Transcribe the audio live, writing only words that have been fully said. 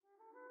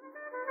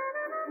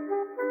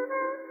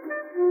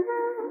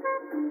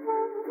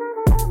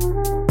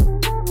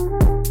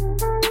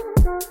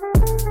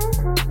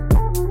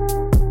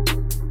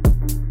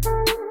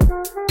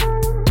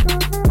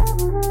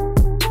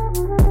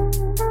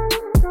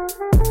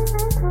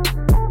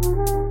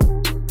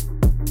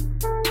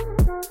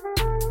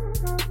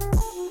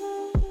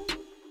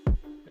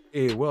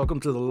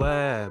welcome to the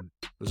lab.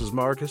 This is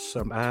Marcus.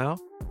 I'm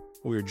Al.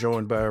 We are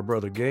joined by our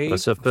brother Gabe.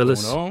 What's up,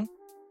 fellas? What's going on?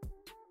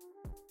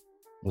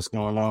 What's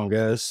going on,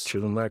 guys?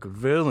 Chilling like a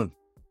villain.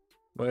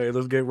 Well, hey,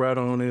 let's get right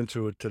on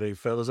into it today,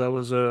 fellas. I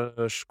was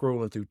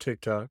scrolling through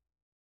TikTok.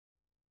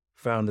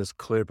 Found this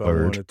clip. I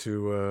wanted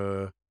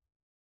to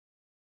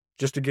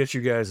just to get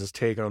you guys'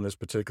 take on this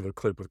particular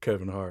clip with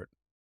Kevin Hart.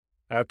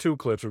 I have two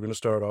clips. We're going to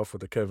start off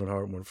with the Kevin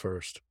Hart one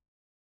first.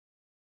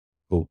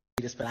 Cool.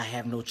 But I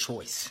have no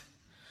choice.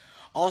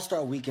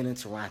 All-Star weekend in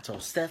Toronto.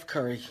 Steph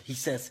Curry, he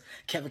says,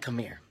 Kevin, come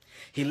here.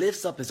 He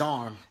lifts up his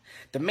arm.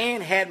 The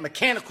man had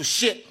mechanical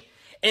shit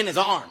in his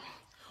arm.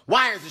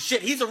 Wires and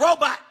shit. He's a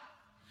robot.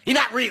 He's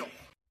not real.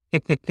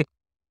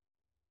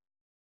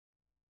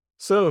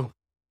 So,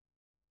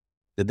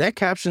 did that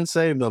caption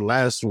say the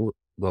last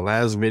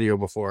video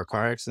before a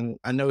car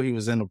accident? I know he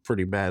was in a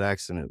pretty bad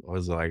accident. It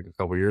was like a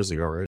couple years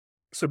ago, right?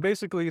 So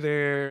basically,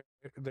 they're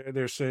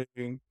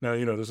saying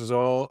now. This is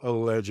all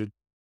alleged.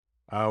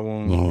 I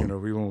won't.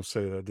 We won't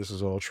say that this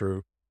is all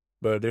true,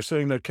 but they're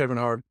saying that Kevin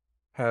Hart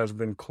has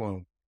been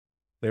cloned.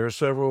 There are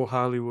several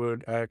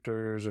Hollywood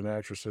actors and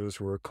actresses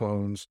who are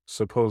clones,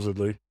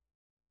 supposedly,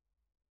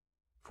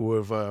 who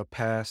have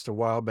passed a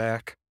while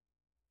back,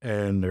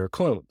 and they're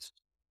clones.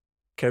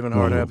 Kevin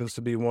Hart happens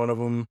to be one of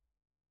them.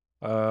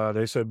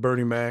 They said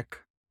Bernie Mac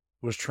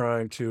was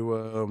trying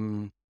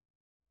to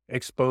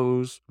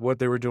expose what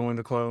they were doing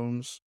to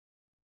clones,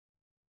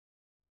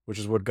 which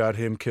is what got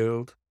him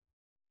killed.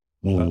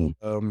 They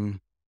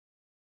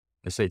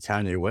say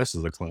Kanye West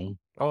is a clone.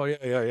 Oh, yeah.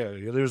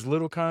 There's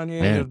little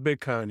Kanye and there's big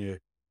Kanye.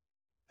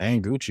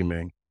 And Gucci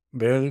Mane.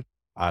 Man.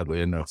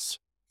 Oddly enough.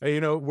 Hey,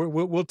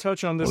 we'll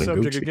touch on this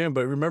subject again,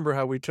 but remember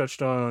how we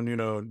touched on,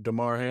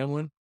 DeMar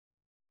Hamlin?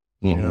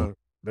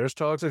 There's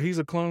talks that he's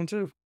a clone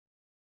too.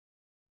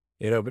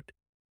 But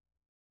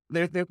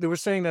they were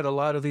saying that a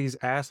lot of these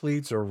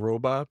athletes are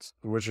robots,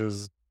 which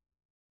is,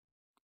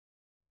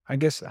 I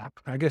guess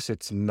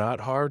it's not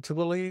hard to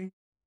believe.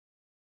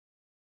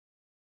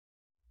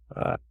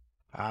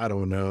 I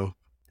don't know.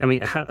 I mean,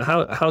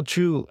 how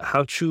true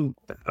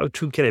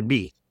can it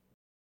be?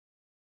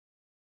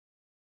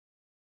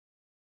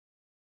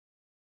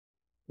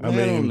 I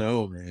don't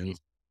know, man.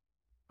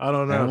 I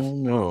don't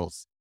know.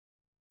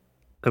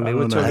 I mean,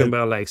 we're talking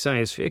about like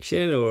science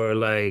fiction or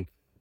like.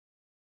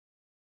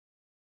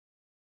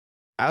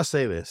 I'll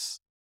say this.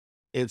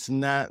 It's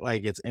not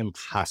like it's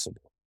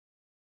impossible.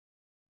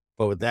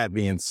 But with that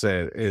being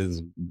said, it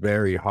is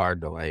very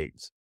hard to like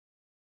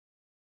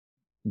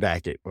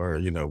back it or,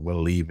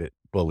 believe it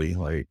fully.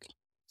 Like,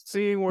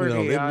 seeing where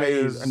they've AI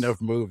made is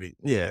enough movies.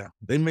 Yeah.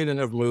 They made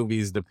enough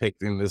movies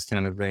depicting this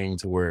kind of thing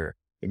to where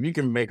if you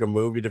can make a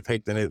movie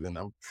depicting it, then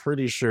I'm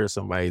pretty sure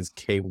somebody's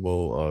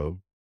capable of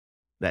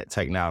that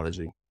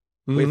technology.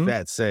 With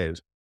that said,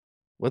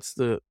 what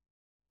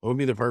would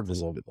be the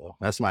purpose of it though?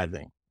 That's my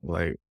thing.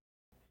 Like,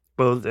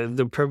 well,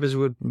 the purpose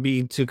would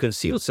be to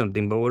conceal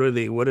something, but what are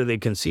they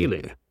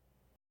concealing?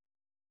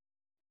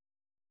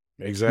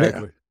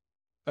 Exactly.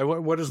 Yeah.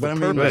 What is the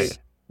purpose? Right.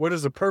 What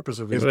is the purpose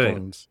of these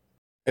clones?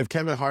 If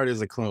Kevin Hart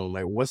is a clone,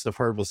 like, what's the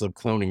purpose of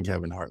cloning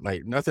Kevin Hart?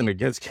 Like, nothing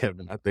against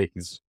Kevin. I think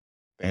he's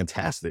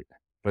fantastic.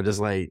 But it's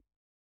like,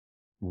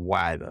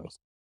 why though?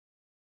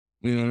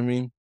 You know what I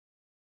mean?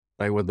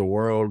 Like, would the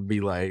world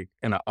be like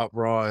in an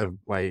uproar if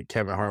like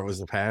Kevin Hart was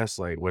the past?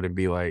 Like, would it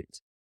be like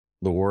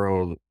the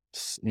world,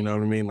 you know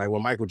what I mean? Like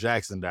when Michael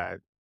Jackson died,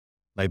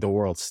 like the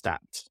world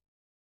stopped.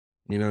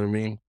 You know what I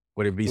mean?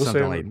 Would it be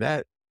something like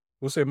that?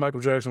 We'll say Michael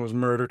Jackson was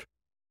murdered,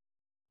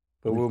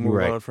 but we'll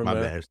move on from that.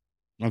 Bad.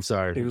 I'm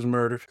sorry. He was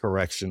murdered.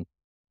 Correction.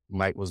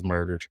 Mike was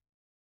murdered.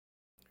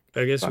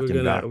 I guess we're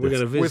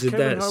gonna visit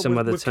that some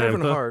other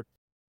time.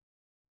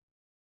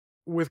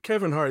 With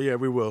Kevin Hart, yeah,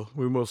 we will.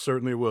 We most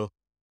certainly will.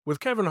 With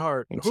Kevin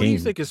Hart, who do you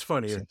think is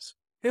funnier,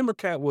 him or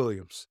Cat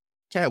Williams?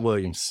 Cat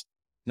Williams.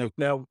 No,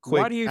 now,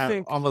 quick, why do you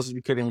think? Almost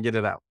you couldn't even get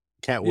it out.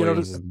 Cat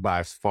Williams is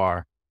by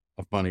far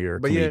a funnier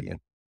comedian. Yet,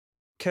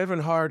 Kevin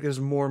Hart is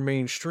more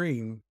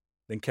mainstream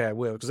than Cat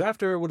Williams. Because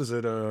after, what is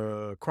it,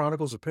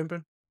 Chronicles of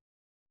Pimpin'?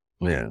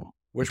 Yeah.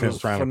 Which was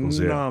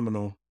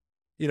phenomenal.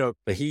 Yeah.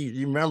 But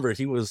you remember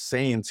he was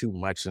saying too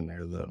much in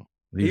there though.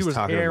 He was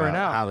talking airing about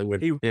out.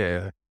 Hollywood.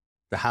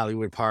 The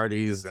Hollywood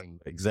parties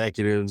and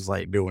executives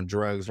like doing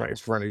drugs right in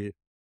front of you.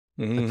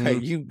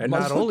 And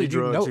not only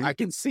drugs, I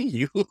can see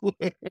you.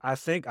 I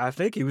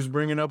think he was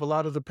bringing up a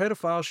lot of the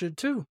pedophile shit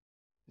too.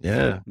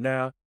 Yeah.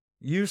 Now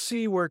you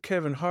see where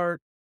Kevin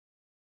Hart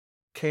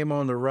came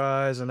on the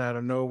rise and out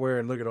of nowhere,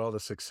 and look at all the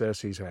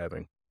success he's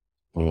having.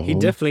 He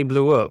definitely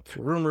blew up.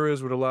 Rumor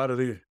is with a lot of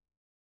the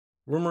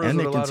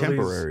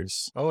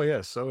contemporaries. Oh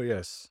yes.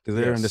 Because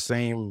they're in the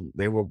same.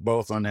 They were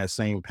both on that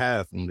same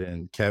path, and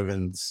then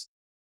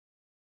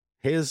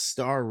his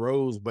star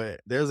rose,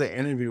 but there's an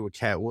interview with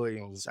Cat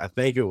Williams. I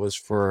think it was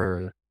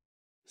for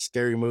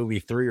Scary Movie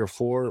 3 or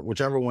 4,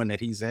 whichever one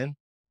that he's in.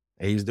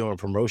 And he's doing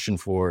promotion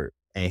for it.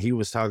 And he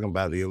was talking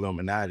about the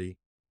Illuminati.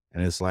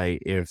 And it's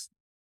like, if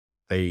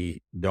you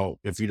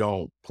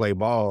don't play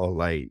ball,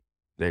 like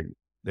they're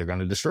going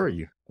to destroy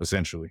you,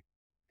 essentially.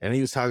 And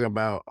he was talking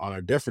about, on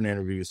a different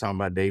interview, he was talking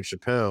about Dave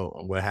Chappelle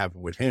and what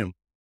happened with him,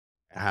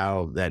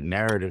 how that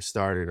narrative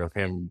started of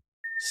him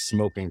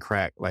smoking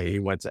crack. Like, he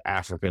went to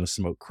Africa to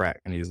smoke crack.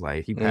 And he's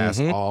like, he passed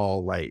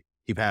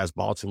he passed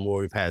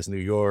Baltimore, he passed New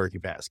York, he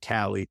passed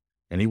Cali,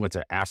 and he went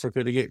to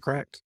Africa to get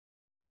crack.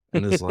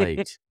 And it's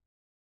like,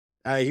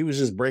 he was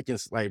just breaking,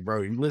 like,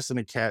 bro, you listen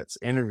to Cat's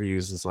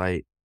interviews, it's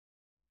like,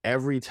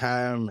 every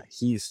time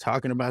he's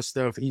talking about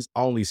stuff, he's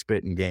only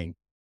spitting game.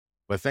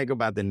 But think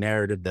about the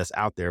narrative that's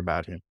out there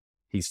about him.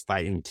 He's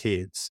fighting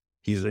kids.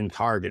 He's in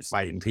Target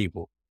fighting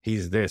people.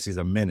 He's this. He's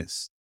a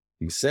menace.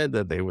 He said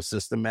that they were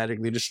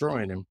systematically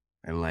destroying him.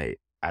 And, like,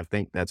 I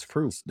think that's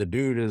proof. The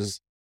dude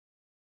is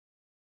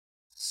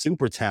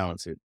super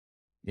talented.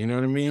 You know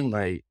what I mean?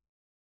 Like,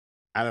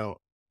 I don't.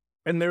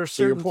 And there are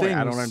To your certain point, things.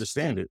 I don't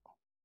understand it.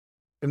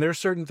 And there are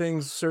certain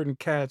things certain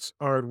cats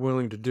aren't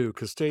willing to do.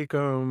 Because take,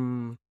 what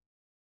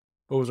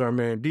was our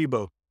man?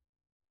 Debo.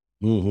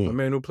 The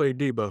man who played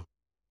Debo.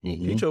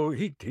 He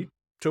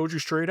told you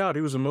straight out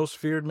he was the most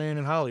feared man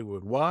in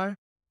Hollywood. Why?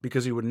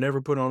 Because he would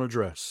never put on a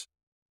dress.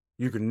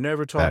 You could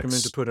never talk him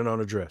into putting on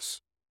a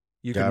dress.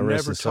 You could God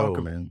rest never his talk soul,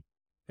 him. man.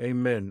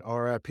 Amen.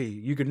 R.I.P.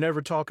 You could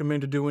never talk him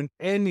into doing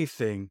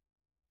anything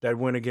that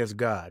went against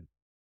God.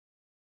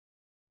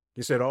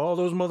 He said all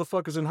those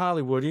motherfuckers in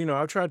Hollywood.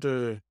 I've tried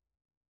to,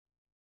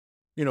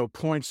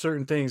 point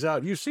certain things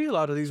out. You see a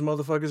lot of these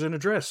motherfuckers in a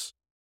dress.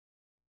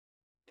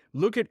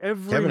 Look at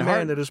every Kevin man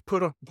Hart that is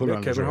put on. put Yeah,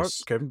 on a Kevin Hart.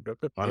 dress. Kevin.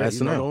 on Yeah,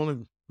 he's not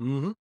SNL.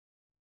 only.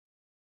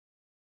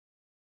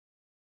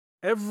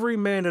 Every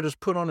man that is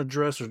put on a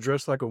dress or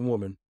dressed like a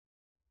woman.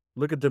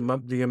 Look at the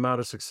amount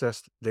of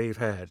success they've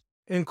had,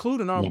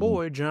 including our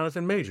boy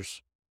Jonathan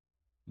Majors,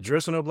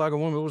 dressing up like a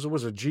woman. It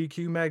was a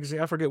GQ magazine.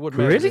 I forget what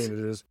Really? magazine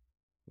it is.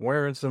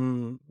 Wearing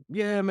some.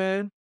 Yeah,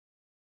 man.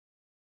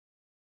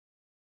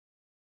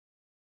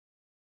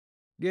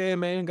 Yeah,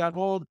 man. Got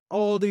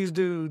all these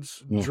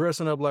dudes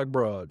dressing up like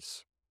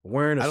broads,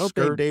 wearing a I don't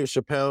skirt. think Dave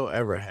Chappelle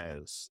ever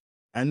has.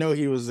 I know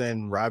he was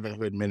in Robin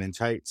Hood Men in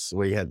Tights,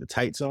 where he had the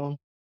tights on.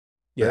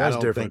 Yeah, But I that's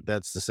don't different. think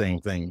that's the same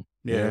thing.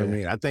 You know what I Yeah.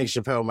 mean? I think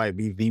Chappelle might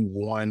be the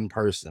one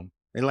person,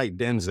 and like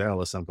Denzel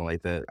or something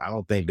like that. I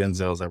don't think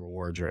Denzel's ever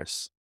wore a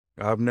dress.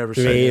 I've never Me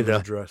seen him in a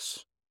either.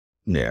 dress.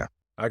 Yeah.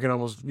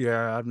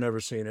 I've never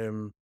seen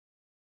him.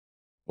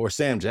 Or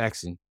Sam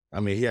Jackson.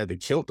 I mean, he had the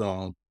kilt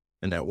on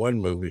in that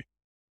one movie,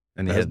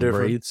 and he That's had the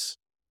different. braids.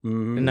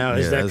 Mhm. Now,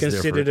 is that that's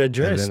considered different. a And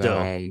dress,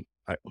 then,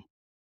 though?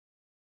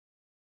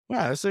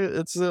 wow,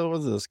 it's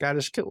a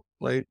Scottish kilt.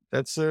 Like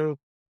that's a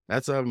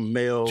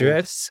male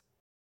Dress?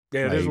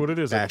 Yeah, it is what it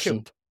is. fashion.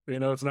 A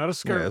kilt. It's not a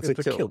skirt. it's a It's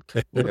a kilt.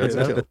 kilt. Yeah, it's a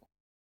Yeah. kilt.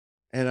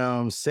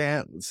 And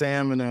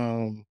Sam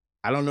and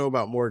I don't know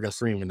about Morgan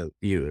Freeman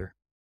either.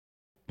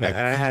 I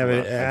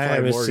haven't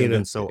Morgan's seen been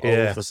him. so old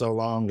Yeah. for so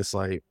long. It's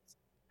like,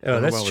 Oh, I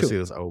don't that's want to see true.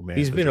 this old man.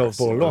 He's in a been old dress,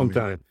 for a you know what I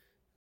long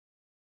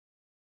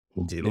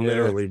mean? time.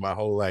 Literally my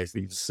whole life,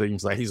 he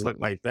seems like he's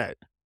looked like that.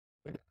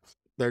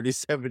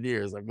 37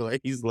 years, I feel like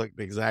he's looked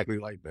exactly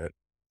like that.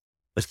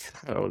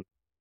 I don't-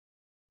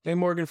 Ain't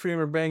Morgan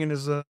Freeman banging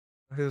his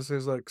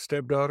like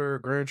stepdaughter or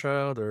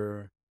grandchild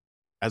or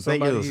I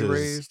think it somebody was he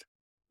raised?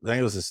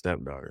 his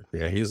stepdaughter.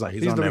 Yeah, he's on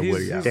He's that the-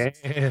 Woody he's- Allen.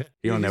 Damn.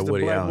 He on that He's the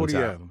Woody Black Allen Woody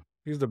top. Allen.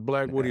 He's the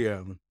Black Yeah. Woody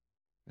Allen.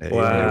 Yeah, Wow. he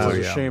on that It's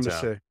Woody a Allen shame to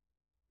top. say.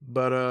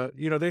 But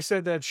they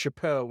said that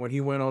Chappelle, when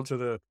he went on to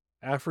the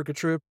Africa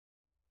trip,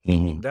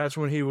 Mhm. that's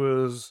when he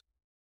was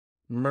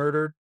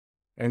murdered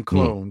and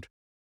cloned.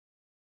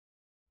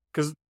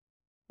 Because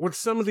with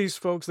some of these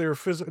folks,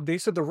 they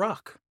said The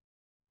Rock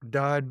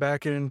died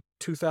back in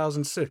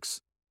 2006,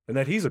 and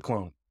that he's a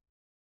clone.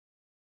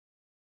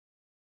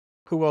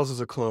 Who else is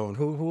a clone?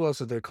 Who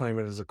else are they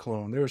claiming as a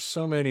clone? There are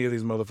so many of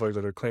these motherfuckers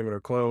that are claiming are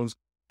clones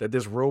that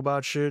this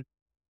robot shit,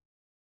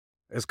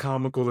 as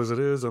comical as it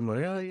is, I'm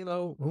like,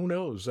 who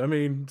knows? I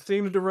mean,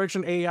 seeing the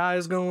direction AI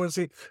is going,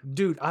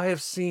 dude, I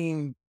have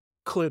seen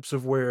clips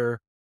of where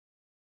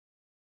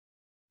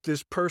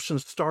this person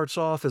starts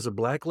off as a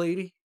black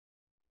lady,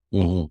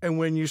 and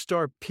when you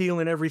start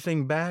peeling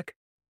everything back,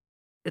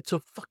 it's a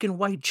fucking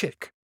white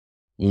chick.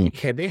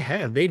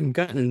 Yeah, they've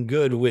gotten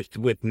good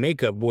with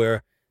makeup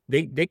where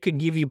they could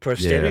give you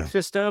prosthetics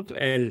and stuff,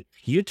 and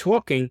you're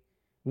talking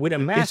with a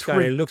mask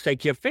on, it looks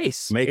like your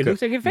face. Makeup, It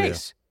looks like your yeah.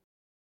 face.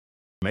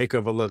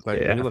 Makeup will look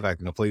like Yeah. you look like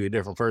a completely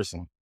different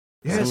person.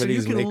 Yeah, Some so of you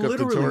these can makeup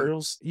literally-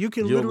 tutorials, You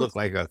can you'll literally look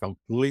like a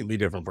completely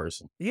different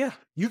person. Yeah,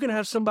 you can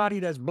have somebody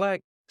that's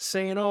black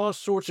saying all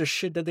sorts of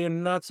shit that they're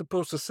not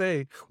supposed to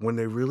say when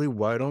they're really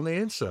white on the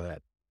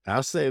inside.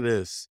 I'll say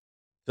this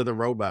to the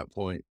robot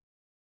point.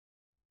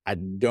 I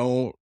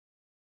don't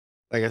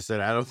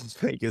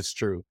think it's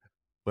true,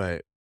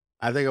 but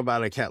I think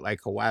about a cat like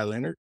Kawhi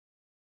Leonard.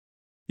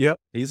 Yep.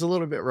 He's a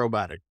little bit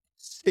robotic.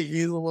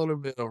 He's a little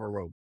bit of a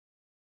robot.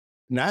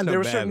 Not in There a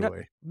were bad certain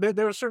way.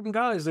 There are certain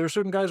guys. There are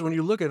certain guys when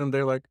you look at them,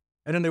 they're like,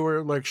 and then they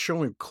were like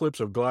showing clips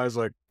of guys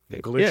like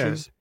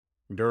glitching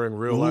during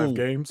real life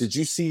games. Did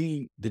you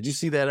see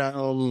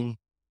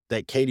that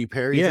that Katy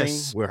Perry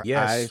Yes. thing where her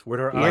Yes, eye with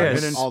her Yes. eye, and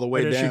then, all the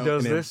way and then down? she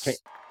does and then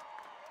this.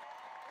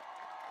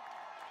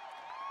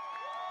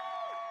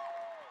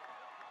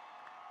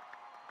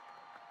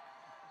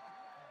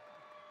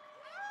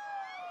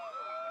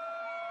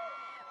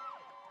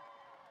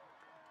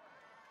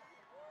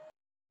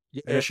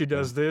 and she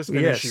does this, and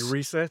then she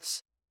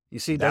resets. You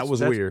see, that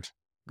was weird.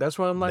 That's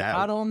why I'm like,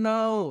 I don't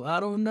know.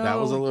 That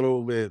was a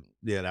little bit,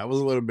 that was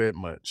a little bit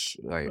much.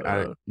 Like,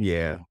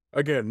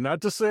 Again,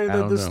 not to say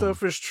that this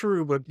stuff is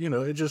true, but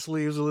it just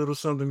leaves a little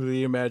something to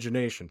the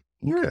imagination.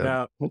 Yeah.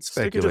 Now,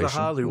 sticking to the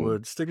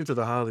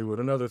Hollywood,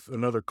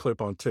 another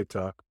clip on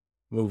TikTok.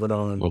 Moving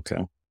on.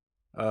 Okay.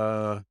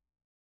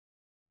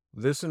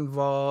 This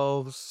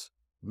involves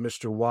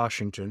Mr.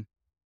 Washington.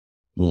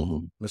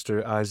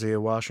 Mr.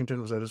 Isaiah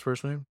Washington, was that his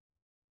first name?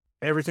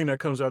 Everything that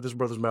comes out this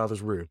brother's mouth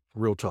is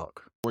real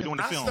talk. We're doing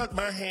the film. I stuck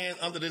my hand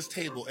under this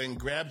table and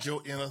grabbed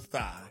your inner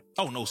thigh.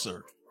 Oh, no,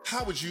 sir.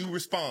 How would you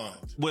respond?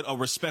 With a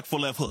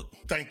respectful left hook.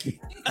 Thank you.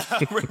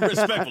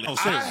 Respectfully. Oh,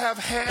 I have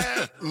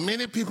had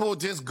many people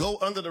just go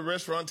under the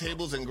restaurant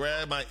tables and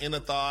grab my inner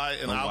thigh,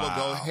 and I would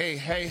go, hey,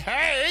 hey,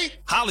 hey.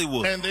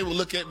 Hollywood. And they would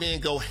look at me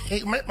and go,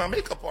 hey, my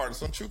makeup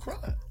artist on True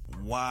Crime.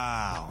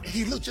 Wow.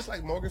 He looked just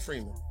like Morgan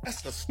Freeman.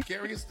 That's the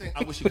scariest thing.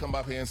 I wish he'd come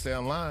up here and stay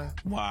online.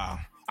 Wow.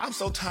 I'm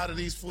so tired of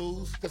these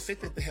fools because they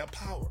think they have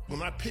power.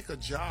 When I pick a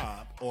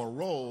job or a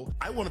role,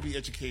 I want to be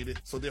educated,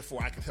 so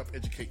therefore I can help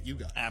educate you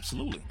guys.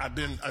 Absolutely. I've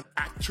been an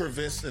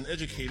activist and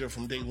educator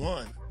from day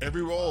one.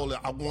 Every role,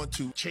 I want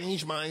to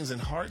change minds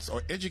and hearts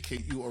or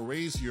educate you or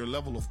raise your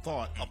level of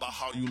thought about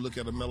how you look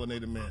at a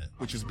melanated man,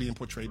 which is being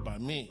portrayed by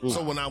me.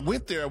 So when I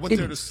went there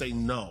to say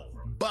no.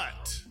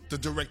 But the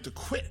director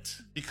quit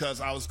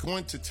because I was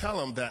going to tell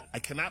him that I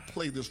cannot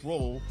play this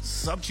role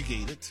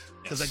subjugated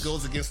because that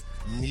goes against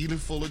Neely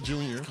Fuller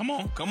Jr. Come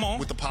on.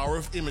 With the power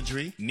of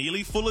imagery.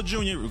 Neely Fuller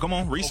Jr. Come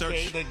on, research.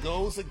 Okay, that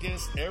goes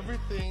against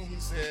everything he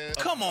said.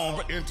 Come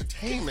on,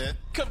 entertainment.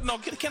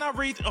 Can I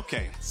read?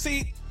 Okay.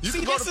 See, this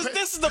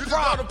is the problem. You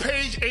can go to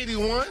page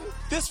 81.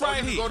 This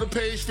right here. You can go to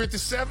page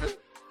 57.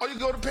 Or you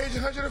go to page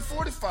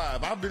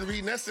 145. I've been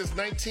reading that since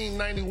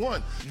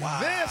 1991. Wow.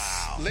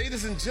 This,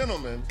 ladies and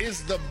gentlemen,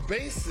 is the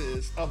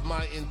basis of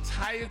my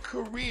entire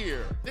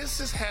career. This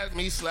has had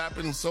me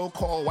slapping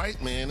so-called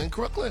white men in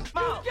Crooklyn.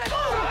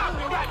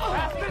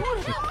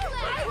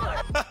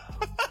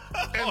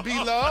 And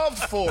be loved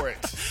for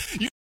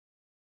it.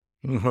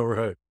 All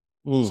right.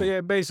 So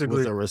yeah, basically.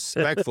 With a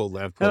respectful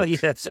left hook. Oh,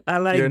 yes. I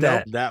like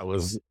that. That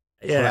was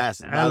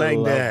classic. I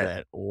like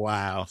that.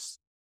 Wow.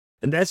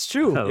 And that's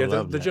true.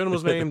 Yeah, the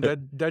gentleman's name,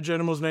 that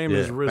gentleman's name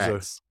is Riza.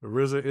 Facts.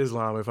 Riza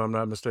Islam, if I'm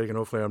not mistaken.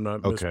 Hopefully I'm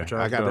not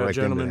mispronouncing that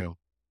gentleman.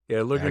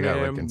 Yeah, looking at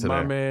him,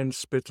 my man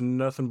spits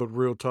nothing but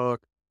real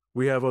talk.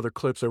 We have other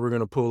clips that we're going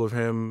to pull of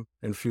him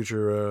in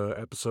future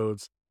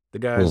episodes. The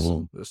guy's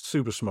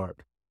super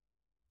smart.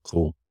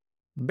 Cool.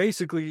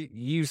 Basically,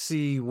 you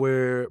see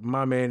where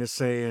my man is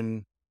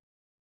saying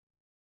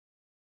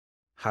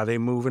how they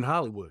move in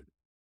Hollywood.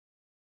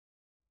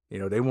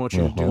 They want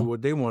you to do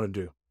what they want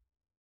to do.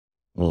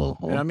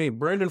 And I mean,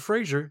 Brendan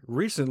Fraser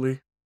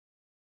recently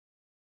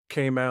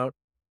came out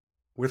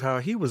with how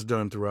he was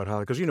done throughout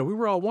Hollywood. Because, we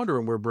were all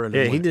wondering where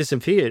Brendan went. He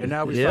disappeared. And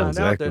now we found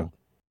out that,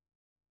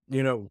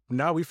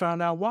 now we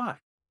found out why.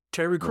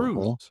 Terry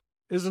Crews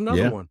is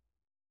another one.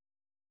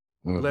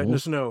 Letting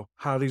us know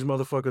how these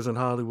motherfuckers in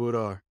Hollywood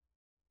are.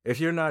 If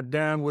you're not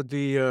down with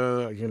the,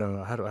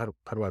 how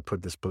do I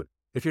put this? But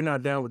if you're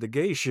not down with the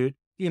gay shit,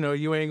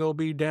 you ain't gonna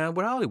be down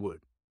with Hollywood.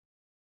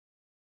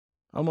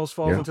 Almost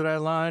falls into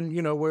that line,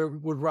 where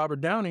with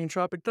Robert Downey in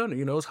Tropic Thunder.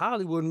 It's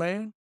Hollywood,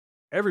 man.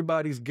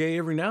 Everybody's gay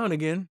every now and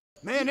again.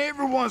 Man,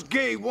 everyone's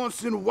gay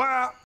once in a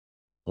while.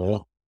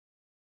 Well,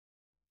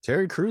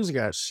 Terry Crews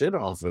got shit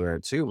on for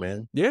that too,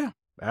 man. Yeah,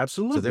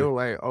 absolutely. So they were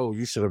like, "Oh,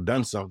 you should have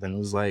done something." It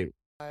was like,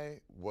 I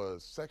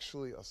was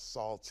sexually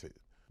assaulted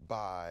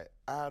by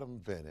Adam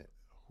Bennett,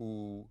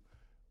 who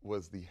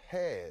was the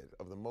head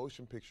of the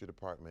motion picture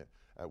department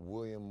at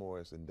William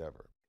Morris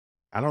Endeavor.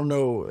 I don't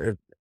know if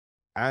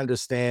I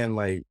understand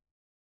like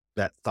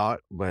that thought,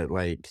 but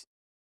like,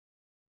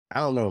 I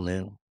don't know,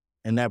 man.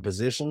 In that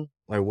position,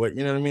 like what,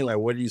 you know what I mean? Like,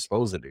 what are you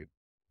supposed to do?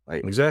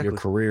 Like, exactly. Your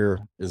career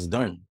is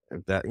done.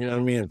 If that, you know what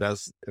I mean?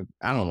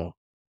 I don't know.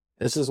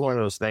 It's just one of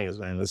those things,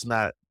 man.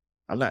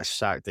 I'm not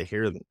shocked to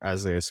hear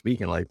Isaiah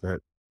speaking like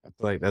that. I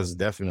feel like that's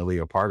definitely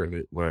a part of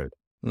it, but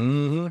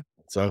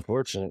it's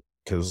unfortunate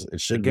because it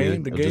should be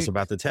just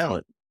about the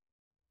talent.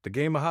 The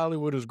game of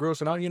Hollywood is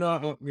gross.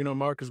 And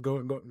Mark is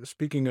going,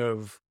 speaking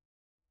of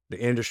the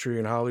industry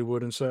in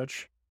Hollywood and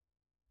such,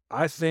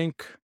 I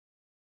think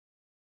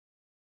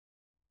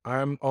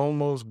I'm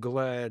almost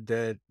glad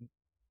that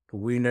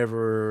we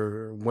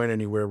never went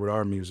anywhere with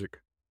our music.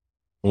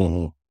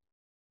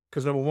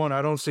 Because number one,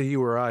 I don't see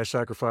you or I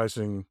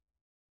sacrificing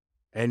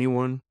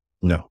anyone.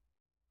 No.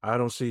 I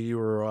don't see you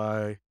or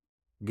I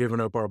giving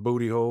up our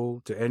booty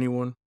hole to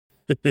anyone.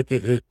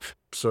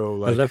 So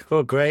like, that's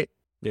cool, great.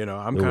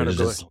 I'm kind of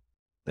glad.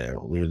 Yeah,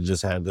 we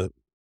just had to.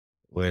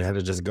 We had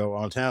to just go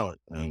on talent.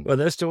 Well,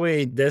 that's the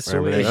way it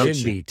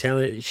should be.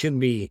 Talent should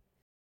be.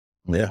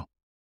 Yeah.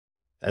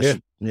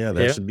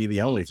 That should be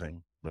the only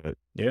thing. But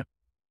yeah,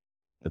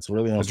 it's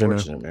really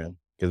unfortunate, man.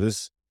 Because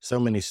there's so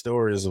many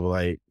stories of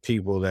like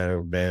people that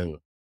have been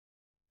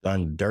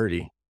done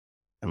dirty,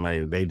 and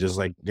like they just,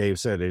 like Dave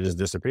said, they just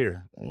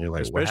disappear. And you're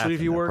like, especially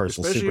if you work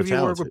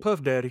with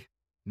Puff Daddy.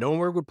 Don't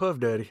work with Puff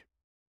Daddy.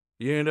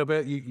 You end up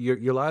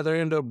you'll either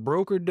end up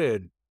broke or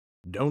dead.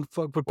 Don't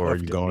fuck with Puff Or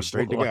Daddy. you going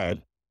straight to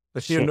God.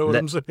 You know what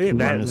I'm saying?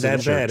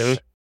 That bad, huh?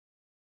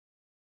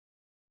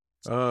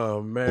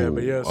 Oh man,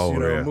 but yes,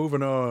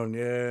 moving on.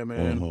 Yeah,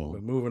 man.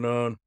 But moving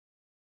on.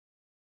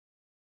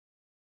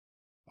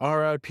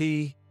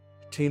 R.I.P.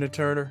 Tina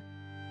Turner.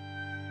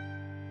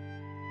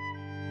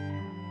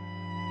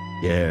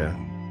 Yeah.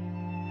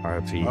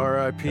 R.I.P.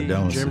 R.I.P.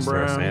 Jim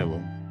Brown.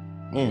 Family.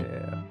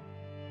 Yeah.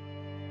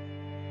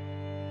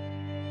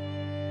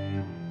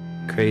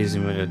 Crazy,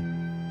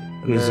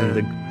 man. Who's in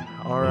the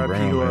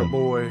R.I.P. to our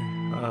boy.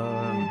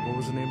 What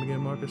was the name again,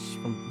 Marcus?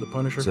 From The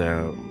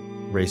Punisher?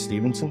 Ray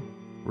Stevenson.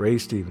 Ray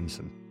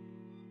Stevenson.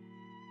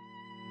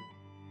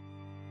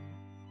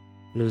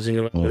 Losing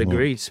a lot of the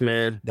greats,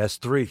 man. That's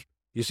 3.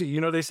 You see,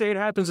 they say it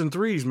happens in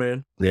 3s,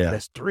 man. Yeah.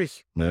 That's 3.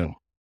 Yeah.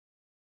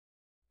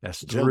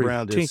 That's 3. Jim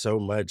Brown did so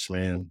much,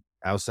 man.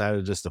 Outside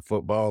of just the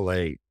football,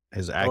 like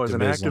his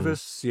activism. As an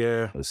activist,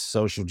 yeah. His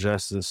social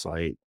justice,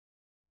 like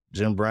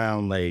Jim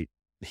Brown, like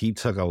he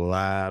took a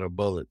lot of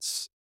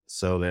bullets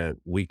so that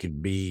we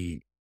could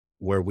be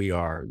where we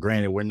are.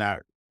 Granted, we're not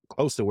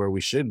close to where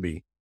we should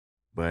be,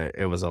 but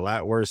it was a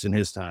lot worse in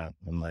his time.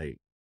 And like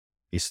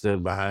he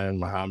stood behind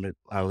Muhammad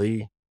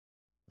Ali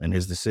and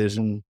his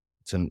decision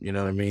to,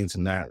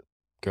 to not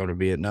go to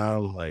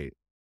Vietnam. Like,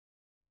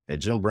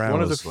 and Jim Brown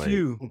one of the was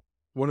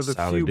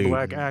few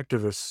black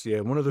activists.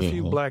 Yeah, one of the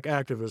few black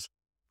activists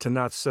to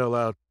not sell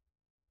out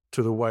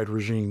to the white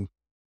regime.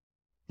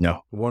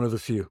 No, one of the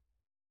few.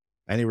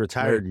 And he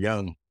retired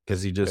young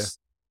because he just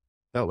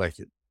felt like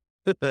it.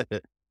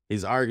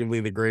 He's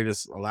arguably the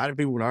greatest. A lot of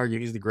people would argue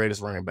he's the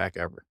greatest running back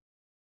ever.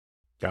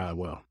 God,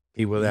 well,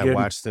 people that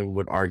watched him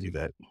would argue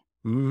that.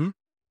 Mm-hmm.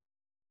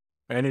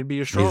 And it'd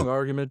be a strong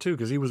argument too,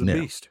 because he was a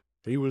beast.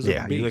 He was a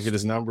beast. You look at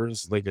his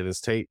numbers, look at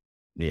his tape.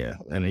 Yeah,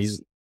 and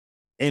he's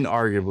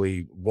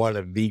inarguably one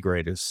of the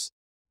greatest,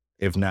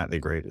 if not the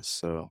greatest.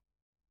 So,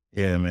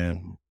 yeah,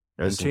 man.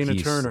 And Tina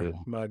Turner,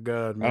 my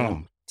God, man.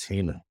 Oh,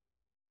 Tina.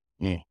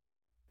 Yeah,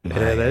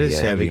 that is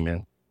heavy,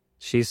 man.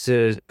 She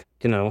said,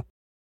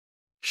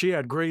 she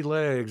had great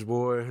legs,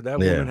 boy. That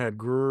woman had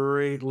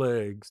great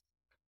legs.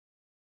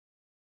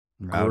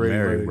 Proud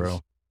Mary, bro.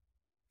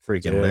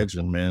 Freaking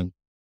legend, man.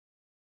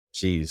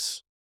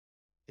 Jeez.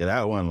 Yeah,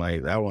 that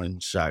one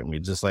shocked me,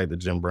 just like the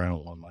Jim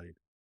Brown one. Like,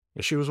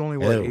 she was only,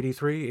 what,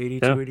 82,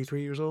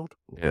 83 years old?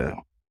 Yeah.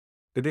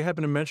 Did they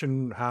happen to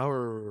mention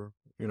how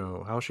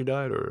she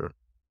died, or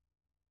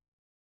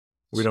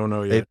we don't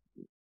know yet?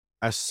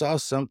 I saw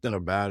something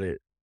about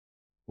it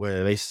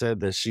where they said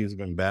that she's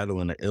been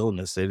battling an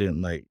illness. They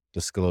didn't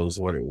disclose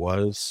what it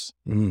was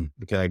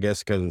because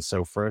because it's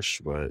so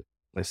fresh, but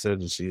they said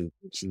that she's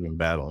been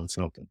battling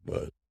something,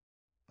 but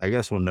I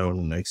guess we'll know in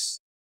the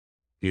next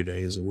few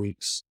days or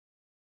weeks.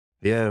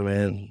 Yeah,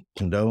 man.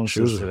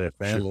 Condolences to their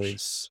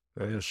families.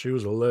 She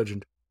was a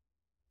legend.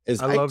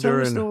 Is Ike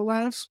Turner still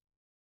alive?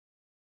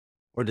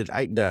 Or did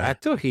Ike die? I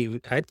thought he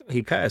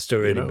passed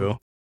already, bro.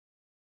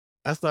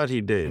 I thought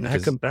he did. I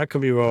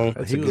could be wrong.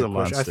 He was a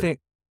monster.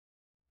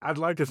 I'd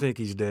like to think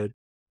he's dead.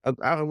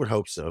 I would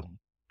hope so,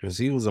 because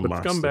he was a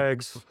monster.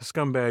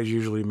 Scumbags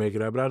usually make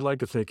it out, but I'd like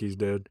to think he's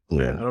dead.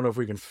 Yeah. I don't know if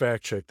we can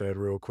fact check that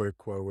real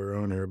quick while we're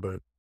on here,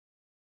 but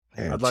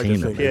I'd like Tina,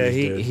 to think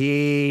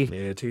he's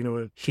dead.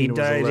 Tina he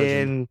died was a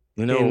legend.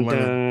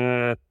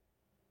 in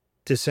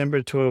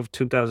December 12th,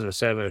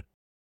 2007.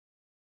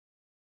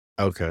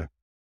 Okay.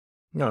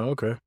 No,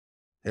 okay.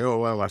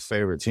 One of my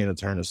favorite Tina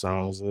Turner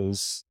songs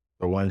is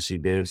the one she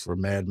did for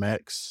Mad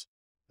Max,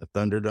 the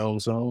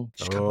Thunderdome song.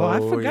 Oh, I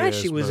forgot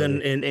she was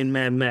in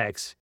Mad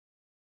Max.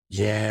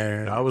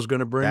 Yeah. I was going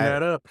to bring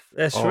that up.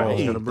 That's right.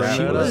 She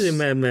was in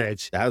Mad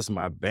Max. That was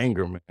my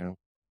banger, man.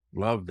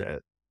 Love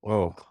that.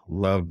 Oh,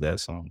 love that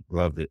song.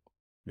 Loved it.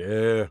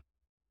 Yeah.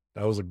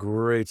 That was a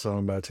great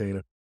song by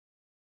Tina.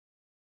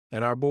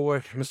 And our boy,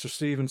 Mr.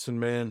 Stevenson,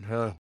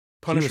 man,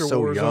 Punisher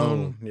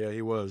Warzone. Yeah,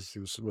 he was. He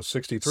was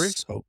 63.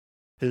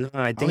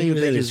 I think he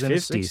was in his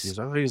 50s.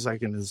 I thought he was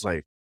in his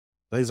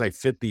he's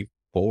 54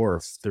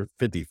 or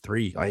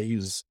 53. He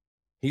was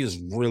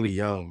really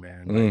young,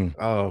 man.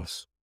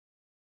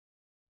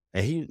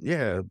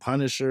 And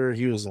Punisher.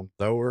 He was in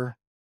Thor.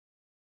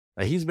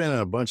 He's been in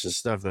a bunch of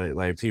stuff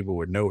that people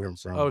would know him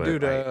from. Oh, but,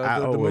 dude,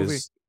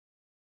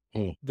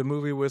 the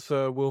movie with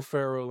Will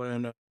Ferrell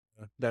and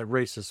that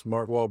racist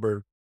Mark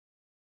Wahlberg.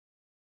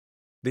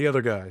 The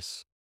other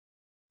guys.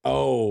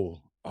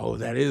 Oh,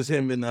 that is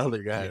him and the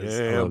other guys.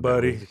 Yeah,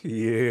 buddy.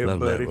 Yeah, love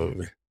buddy. That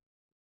movie.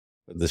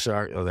 The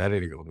shark. Oh, that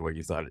didn't go the way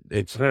you thought it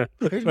did.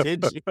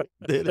 Did you?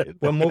 Did it?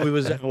 What movie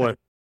was that one?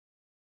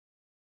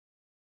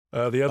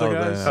 The other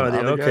guys. The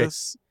other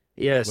guys.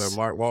 Yes. Where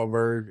Mark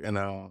Wahlberg and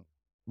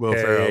Will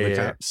Ferrell, the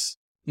cops.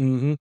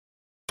 Mm-hmm.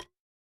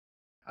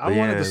 I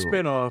wanted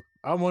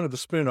the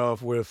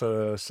spinoff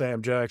with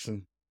Sam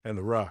Jackson and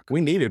The Rock.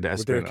 We needed that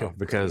spinoff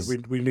because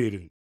we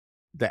needed it.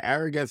 The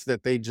arrogance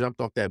that they jumped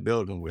off that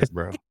building with,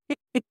 bro.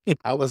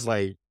 I was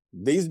like,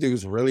 these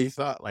dudes really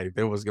thought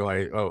they was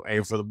going,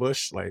 aim for the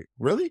bush. Like,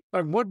 really?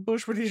 Like, what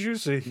bush would you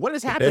see? What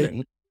is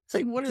happening?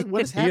 It's like,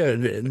 what is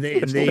happening? Yeah,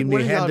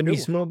 they had to be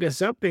smoking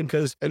something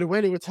because. And the way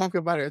they were talking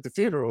about it at the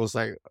funeral was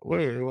like,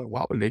 wait,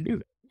 why would they do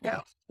that? Yeah,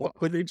 why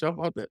would they jump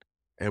out there?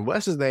 And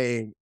what's his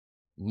name?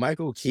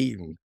 Michael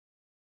Keaton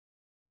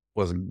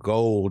was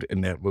gold in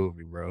that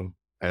movie, bro.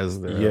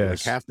 As the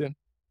captain.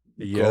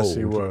 Yes, gold,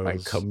 he was. like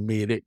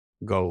comedic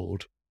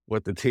gold.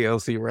 What the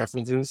TLC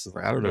references?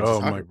 Like, I don't know what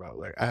you're talking about.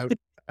 Like, I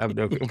have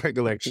no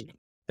recollection.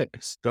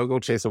 Don't go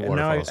chasing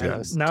waterfalls,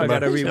 guys. Now I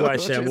gotta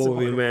rewatch that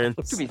movie, man.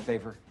 Do me a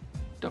favor.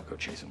 Don't go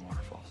chasing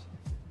waterfalls.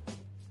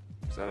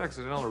 Is that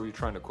accidental, or were you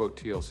trying to quote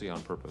TLC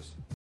on purpose?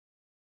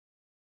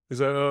 Is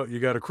that you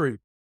got to creep?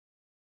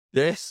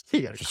 Yes,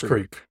 you got to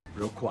creep.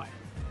 Real quiet.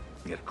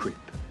 You gotta creep.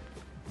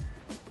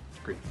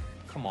 Creep.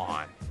 Come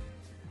on.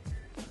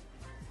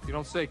 You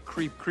don't say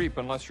creep, creep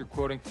unless you're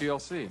quoting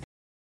TLC.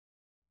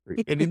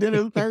 And he did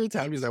it the third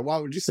time. He's like, why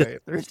would you say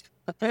it third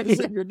time? He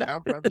said, you're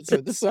down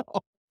referencing the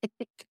song.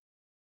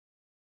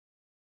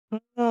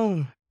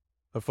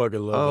 I fucking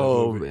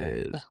love that movie.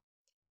 Man.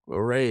 Well,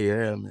 Ray,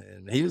 yeah,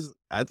 man.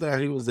 I thought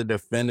he was the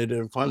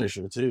definitive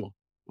Punisher, too.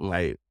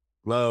 Like,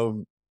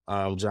 love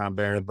John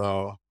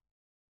Barenthal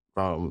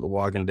from The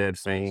Walking Dead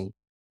fame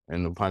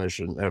and the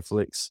Punisher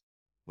Netflix.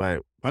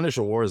 But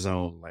Punisher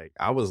Warzone, like,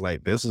 I was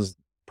like, this is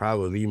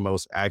probably the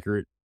most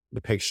accurate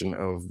depiction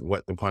of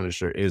what the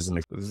Punisher is in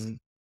the.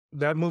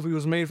 That movie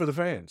was made for the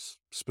fans,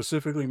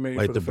 specifically made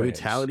like for the fans. Like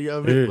the brutality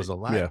of it was a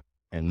lot. Yeah.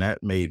 And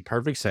that made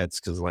perfect sense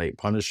because like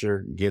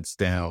Punisher gets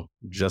down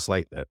just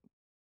like that.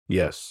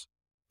 Yes.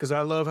 Because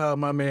I love how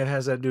my man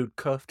has that dude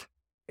cuffed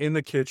in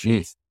the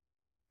kitchen.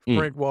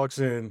 Frank walks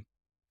in,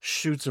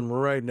 shoots him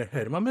right in the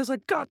head. My man's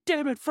like, God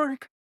damn it,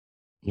 Frank.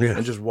 Yeah.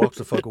 And just walks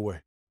the fuck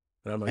away.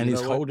 And, I'm like, and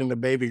he's holding the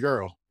baby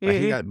girl. Like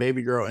he got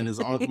baby girl in his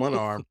one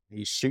arm.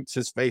 He shoots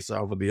his face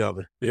off with the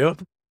other.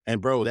 Yep.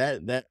 And bro,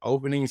 that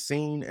opening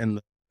scene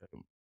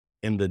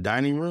in the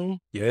dining room,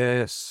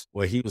 yes,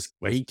 where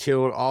he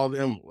killed all of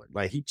them,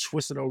 like he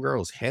twisted old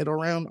girl's head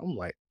around. I'm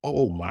like,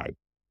 oh my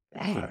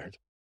God.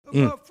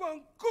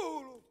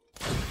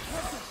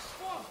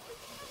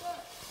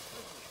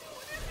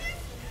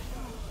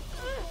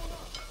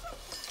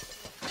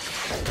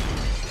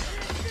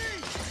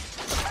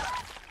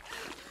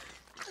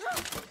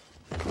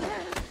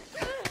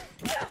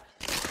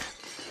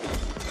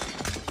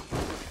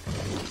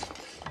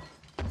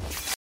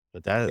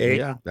 But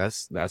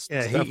that's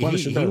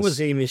he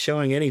wasn't even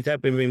showing any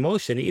type of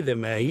emotion either,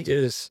 man. He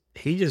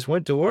just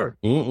went to work.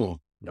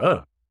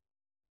 Yeah,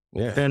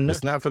 and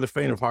it's not for the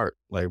faint of heart.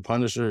 Like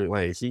Punisher,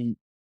 like he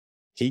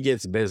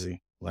gets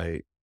busy.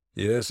 Like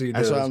yes, he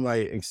that's does. why I'm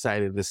like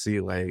excited to see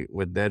like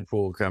with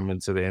Deadpool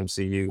coming to the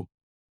MCU,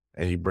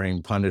 and he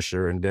bring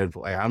Punisher and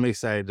Deadpool. Like, I'm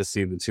excited to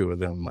see the two of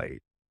them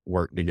like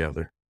work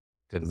together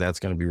because that's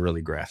going to be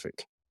really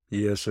graphic.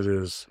 Yes, it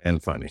is,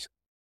 and funny.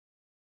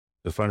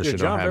 The Punisher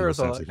John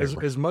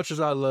Barenthal, as much as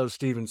I love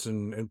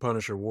Stevenson and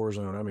Punisher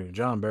Warzone, I mean,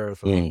 John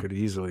Barenthal could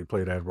easily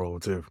play that role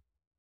too.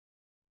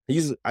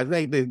 I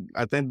think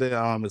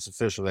that it's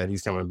official that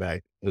he's coming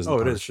back.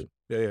 Oh, it is.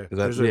 Yeah.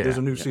 There's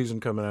a new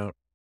season coming out.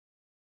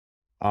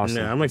 Awesome.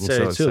 Yeah, I'm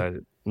excited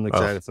too. I'm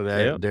excited for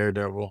that. Yep.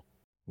 Daredevil.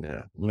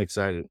 Yeah, I'm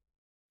excited.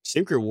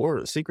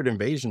 Secret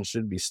Invasion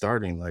should be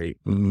starting like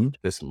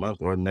this month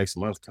or next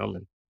month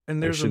coming.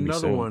 And there's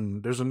another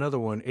one. There's another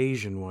one,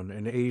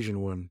 an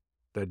Asian one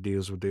that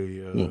deals with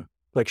the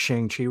like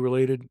Shang-Chi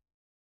related.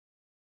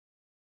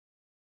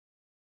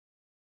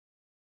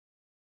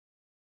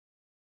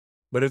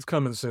 But it's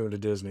coming soon to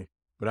Disney.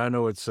 But I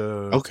know it's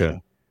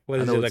okay.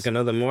 What is it, like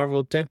another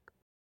Marvel thing?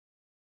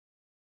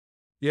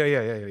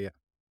 Yeah.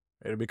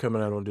 It'll be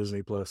coming out on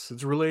Disney Plus.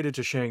 It's related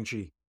to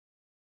Shang-Chi.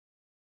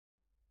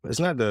 It's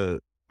not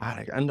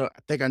I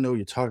think I know what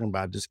you're talking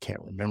about. I just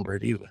can't remember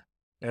it either.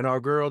 And our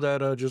girl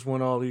that just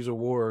won all these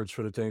awards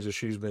for the things that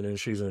she's been in,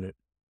 she's in it.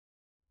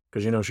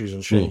 Because you know she's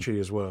in Shang-Chi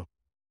as well.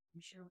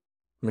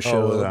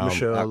 Michelle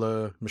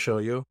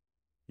Yeoh.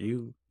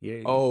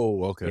 Yeah.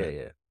 Oh, okay.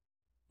 Yeah.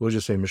 We'll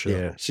just say Michelle.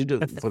 Yeah, she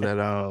did for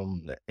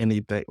that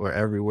Anything or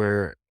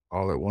Everywhere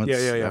All at Once.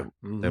 Yeah.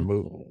 That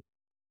movie.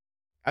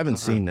 I haven't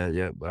seen that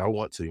yet, but I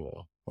want to.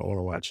 I want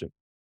to watch it.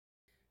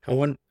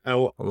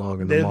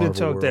 There's been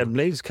talk that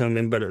Blade's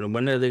coming, but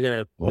when are they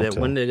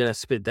gonna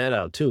spit that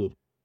out too?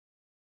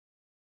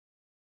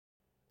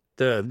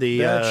 The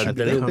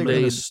little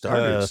Blade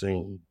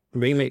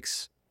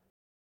remix.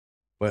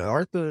 But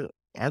aren't the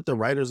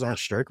writers on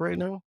strike right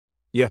now?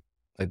 Yeah,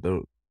 like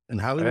in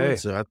Hollywood. Hey.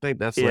 So I think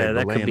that's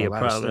that could be a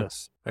problem.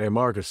 Hey,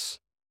 Marcus,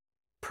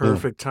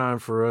 perfect time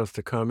for us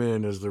to come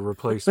in as the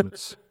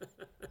replacements.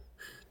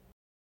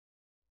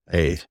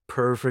 Hey,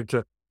 perfect.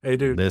 Hey,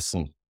 dude,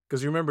 listen.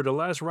 Because you remember the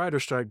last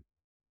writer strike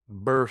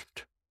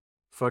birthed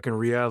fucking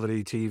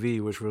reality TV,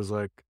 which was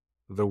like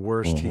the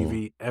worst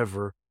TV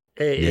ever.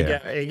 Hey,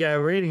 it got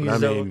ratings. I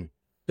mean,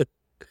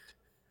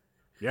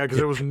 yeah, because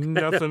there was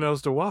nothing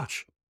else to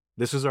watch.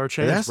 This is our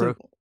chance, bro.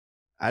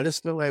 I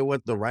just feel like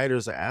what the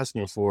writers are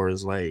asking for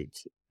is like,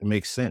 it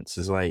makes sense.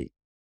 It's like,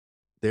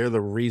 they're the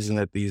reason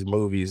that these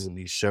movies and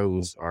these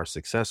shows are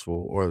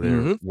successful or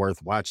they're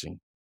worth watching.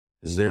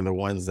 Because they're the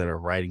ones that are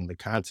writing the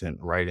content,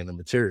 writing the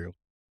material.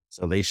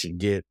 So they should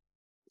get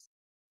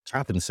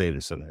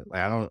compensated for that.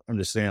 Like, I don't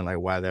understand like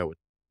why that would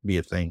be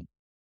a thing.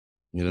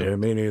 You know? Yeah,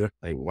 me neither.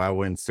 Like, why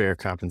wouldn't fair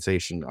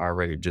compensation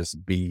already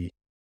just be?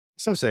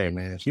 So I'm saying,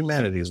 man,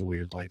 humanity is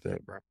weird like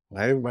that, bro.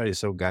 Like, everybody's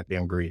so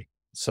goddamn greedy.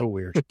 It's so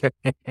weird.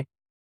 It's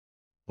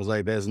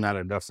like there's not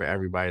enough for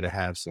everybody to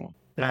have some.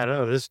 I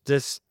know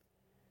there's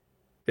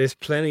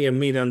plenty of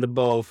meat on the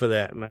bone for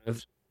that, man.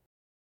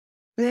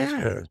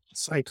 Yeah,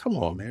 it's like, come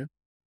on, man.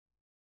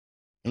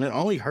 And it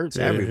only hurts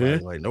everybody.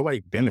 Like,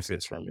 nobody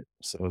benefits from it.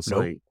 So it's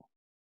like,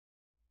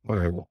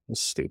 whatever.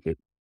 It's stupid.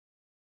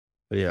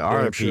 But yeah,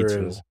 RIP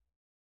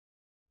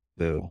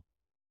to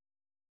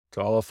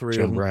all three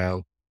Jim of them.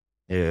 Brown,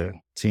 yeah,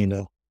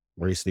 Tina,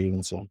 Ray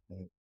Stevenson.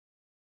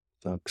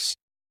 Sucks.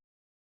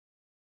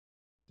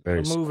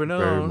 Moving on.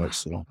 Very much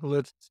so.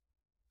 Let's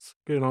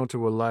get on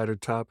to a lighter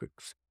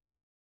topics.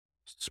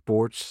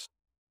 Sports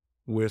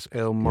with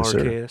El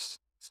Marquez.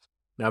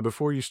 Now,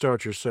 before you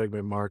start your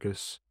segment,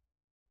 Marcus,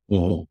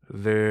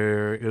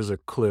 there is a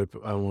clip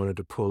I wanted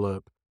to pull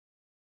up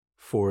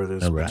for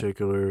this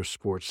particular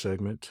sports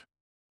segment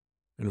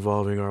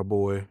involving our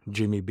boy,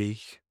 Jimmy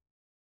B.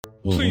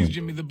 Please,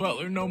 Jimmy the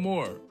Butler, no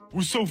more.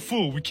 We're so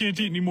full, we can't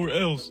eat any more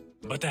L's.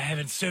 But I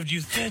haven't served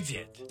you thirds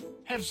yet.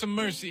 Have some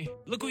mercy.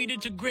 Look what you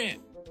did to Grant.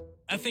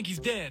 I think he's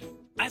dead.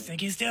 I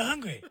think he's still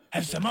hungry.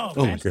 Have some more,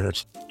 Oh, my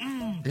gosh.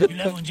 You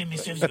love when Jimmy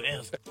serves you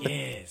L's.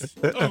 Yes.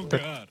 Oh,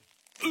 God.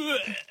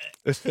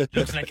 Looks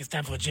like it's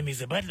time for Jimmy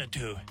the Butler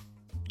to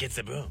get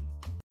the broom.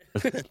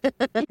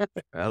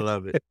 I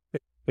love it.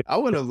 I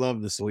would have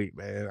loved the sweep,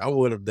 man. I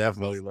would have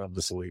definitely loved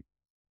the sweep.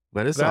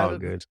 But it's all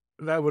good.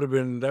 That would have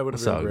been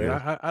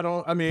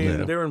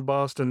great. They're in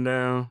Boston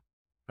now.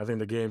 I think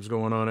the game's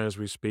going on as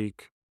we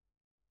speak.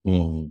 I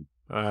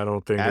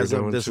don't think as they're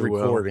of doing this too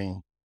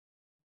recording,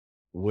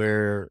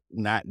 we're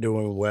not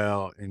doing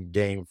well in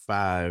Game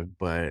 5.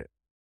 But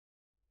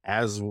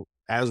as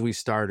we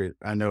started,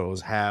 I know it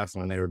was half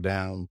when they were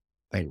down,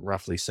 I think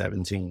roughly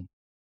 17.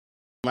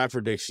 My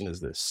prediction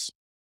is this: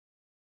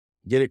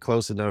 get it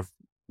close enough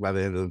by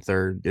the end of the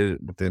third, get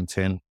it within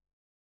 10.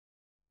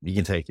 You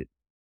can take it.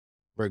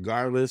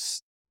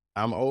 Regardless,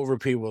 I'm over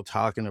people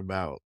talking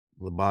about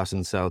the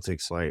Boston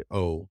Celtics like,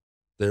 oh,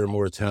 they're a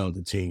more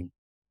talented team.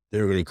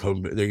 They're going to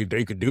come, they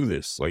could do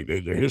this. Like,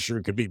 their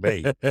history could be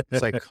made.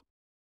 It's like,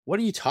 what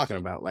are you talking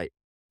about? Like,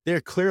 they're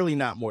clearly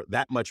not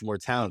that much more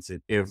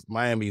talented if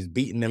Miami's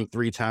beaten them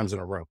 3 times in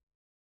a row.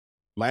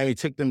 Miami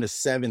took them to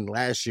 7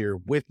 last year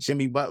with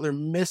Jimmy Butler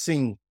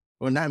missing,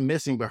 or not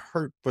missing, but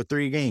hurt for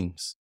 3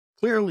 games.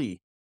 Clearly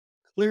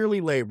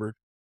labored,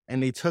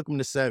 and they took them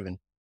to 7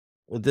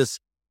 with this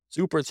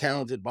super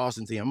talented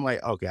Boston team. I'm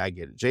like, okay, I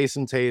get it.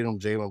 Jason Tatum,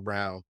 Jaylen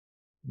Brown,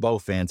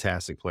 both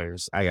fantastic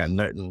players. I got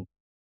nothing.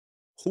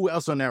 Who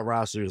else on that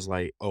roster is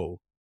like, oh,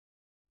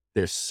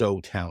 they're so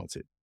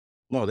talented?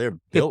 No, they're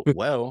built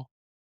well.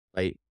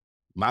 Like,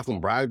 Malcolm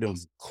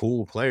Brogdon's a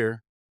cool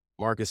player.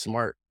 Marcus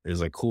Smart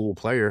is a cool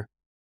player.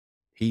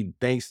 I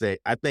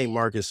think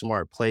Marcus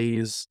Smart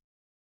plays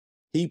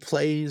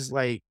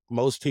like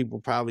most people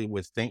probably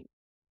would think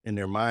in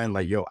their mind,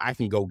 like, yo, I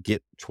can go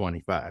get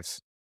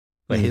 25s.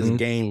 But his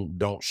game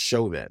don't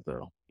show that,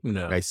 though.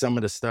 No. Like, some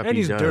of the stuff and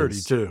he he's does.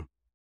 dirty, too.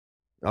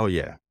 Oh,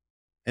 yeah.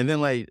 And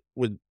then, like,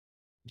 with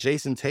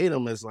Jason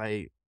Tatum, it's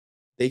like,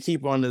 they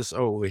keep on this,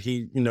 oh,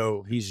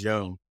 he's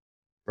young.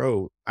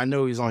 Bro, I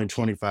know he's only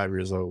 25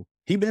 years old.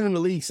 He been in the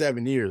league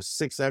 7 years,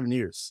 6-7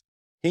 years.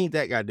 He ain't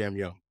that goddamn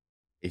young.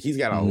 He's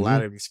got a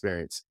lot of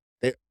experience.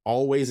 They're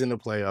always in the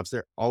playoffs.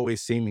 They're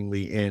always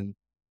seemingly in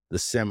the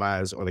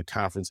semis or the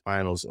conference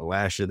finals.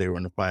 Last year, they were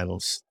in the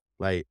finals.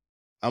 Like,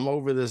 I'm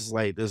over this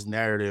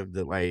narrative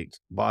that, like,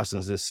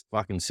 Boston's this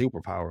fucking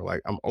superpower.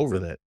 Like, I'm over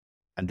that.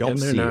 I don't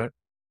see it.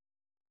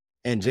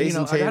 And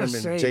Jason Tatum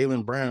and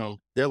Jaylen Brown,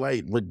 they're,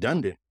 like,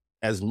 redundant.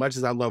 As much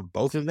as I love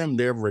both of them,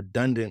 they're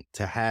redundant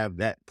to have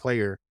that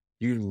player.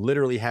 You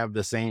literally have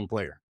the same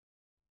player.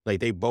 Like,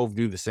 they both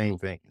do the same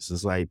things.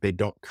 It's like they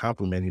don't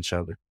complement each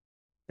other.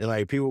 And,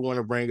 like, people want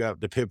to bring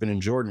up the Pippen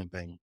and Jordan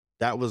thing.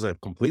 That was a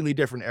completely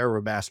different era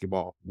of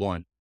basketball,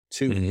 1.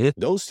 2,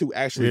 those two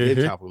actually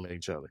did complement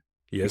each other.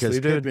 Yes, because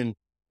they did. Pippen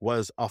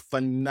was a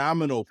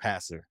phenomenal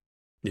passer.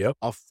 Yep.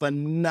 A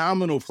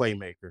phenomenal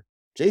playmaker.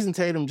 Jason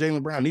Tatum,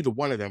 Jaylen Brown, neither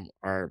one of them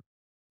are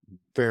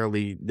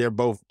they're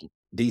both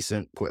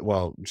decent.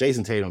 Well,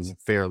 Jason Tatum's a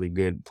fairly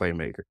good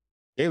playmaker.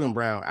 Jaylen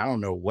Brown, I don't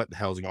know what the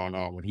hell's going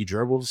on when he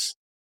dribbles.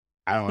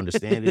 I don't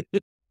understand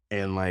it.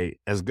 And, like,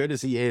 as good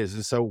as he is,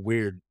 it's so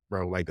weird,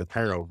 bro, like the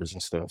turnovers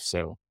and stuff.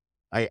 So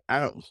I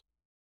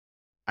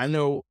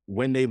know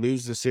when they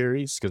lose the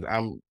series, because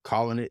I'm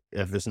calling it,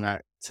 if it's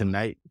not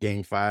tonight,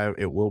 Game 5,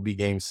 it will be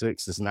Game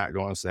 6. It's not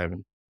going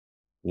 7.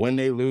 When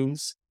they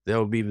lose,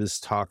 there'll be this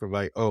talk of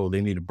like, oh,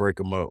 they need to break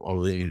them up,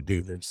 or they need to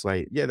do this.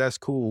 Like, yeah, that's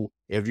cool.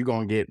 If you're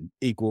going to get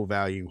equal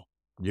value,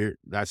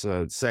 that's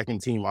a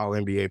second-team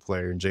All-NBA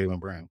player in Jaylen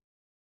Brown.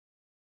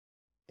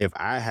 If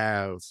I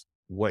have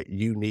what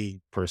you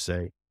need, per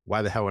se,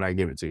 why the hell would I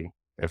give it to you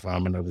if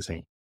I'm another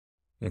team?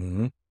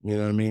 Mm-hmm. You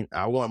know what I mean?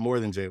 I want more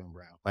than Jaylen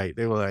Brown. Like,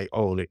 they were like,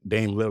 oh,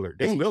 Dame Lillard.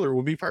 Dame Lillard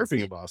will be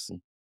perfect in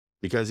Boston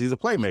because he's a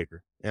playmaker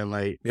and,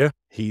 like,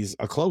 he's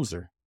a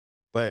closer.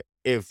 But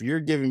if you're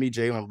giving me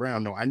Jaylen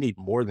Brown, no, I need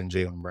more than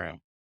Jaylen Brown.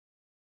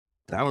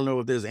 I don't know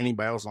if there's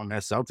anybody else on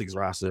that Celtics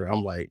roster.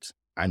 I'm like,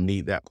 I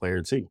need that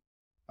player too.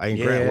 Like,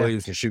 Grant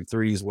Williams can shoot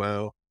threes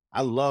well.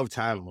 I love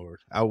Time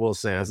Lord. I will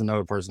say, that's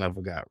another person I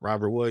forgot.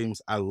 Robert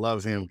Williams, I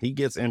love him. He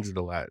gets injured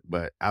a lot,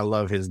 but I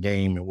love his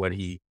game and what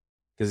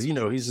because, you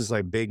know, he's just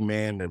like big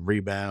man that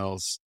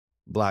rebounds,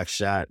 block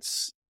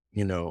shots,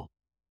 you know,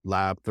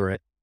 lob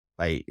threat.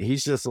 Like,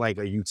 he's just like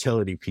a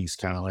utility piece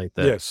kind of like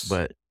that. Yes.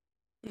 But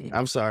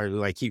I'm sorry to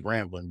like keep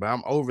rambling, but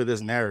I'm over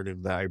this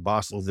narrative that like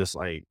Boston's this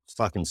like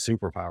fucking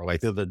superpower. Like,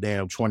 they're the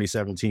damn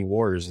 2017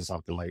 Warriors or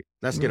something. Like,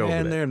 let's get over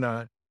that. And they're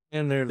not.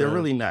 And they're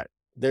really not.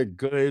 They're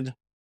good.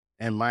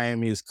 And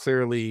Miami is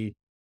clearly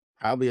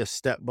probably a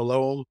step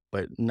below them,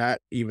 but not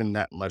even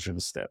that much of a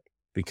step.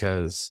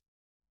 Because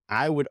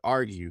I would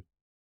argue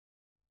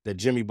that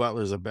Jimmy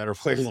Butler is a better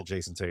player than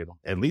Jason Tatum.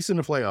 At least in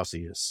the playoffs,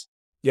 he is.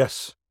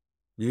 Yes.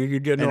 You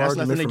get no argument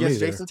argument nothing from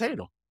against me Jason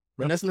Tatum.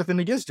 And that's nothing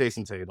against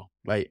Jason Tatum.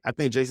 Like, I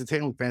think Jason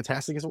Tatum is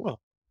fantastic as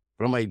well.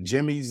 But I'm like,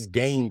 Jimmy's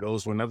game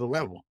goes to another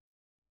level.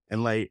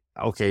 And like,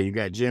 okay, you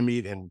got Jimmy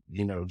and,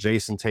 you know,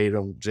 Jason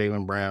Tatum,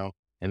 Jaylen Brown,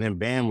 and then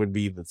Bam would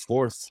be the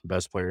fourth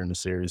best player in the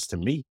series to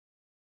me.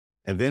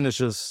 And then it's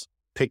just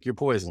pick your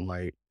poison.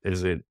 Like,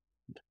 is it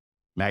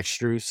Max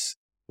Strus?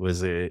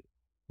 Was it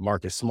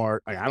Marcus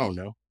Smart? Like, I don't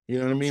know. You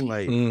know what I mean?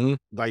 Like,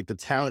 like the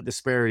talent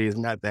disparity is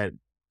not that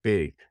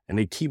big. And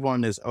they keep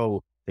on this,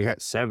 oh, they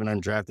got 7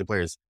 undrafted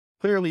players.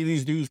 Clearly,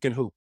 these dudes can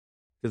hoop.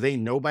 Because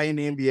ain't nobody in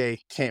the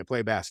NBA can't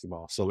play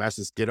basketball. So let's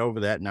just get over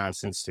that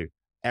nonsense too.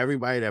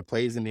 Everybody that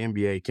plays in the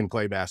NBA can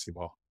play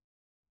basketball.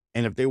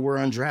 And if they were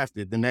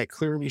undrafted, then that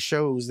clearly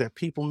shows that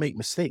people make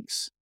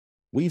mistakes.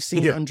 We've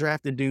seen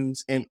undrafted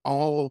dudes in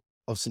all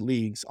of the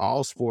leagues,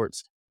 all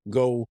sports,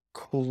 go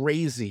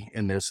crazy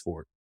in their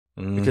sport.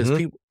 Because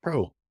people,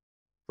 bro,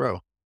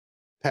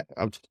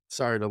 I'm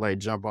sorry to like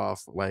jump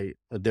off like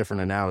a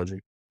different analogy.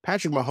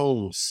 Patrick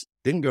Mahomes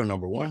didn't go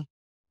number 1.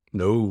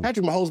 No.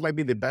 Patrick Mahomes might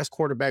be the best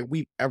quarterback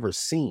we've ever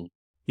seen.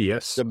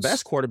 Yes. The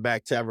best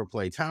quarterback to ever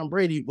play. Tom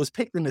Brady was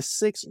picked in the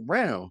 6th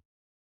round.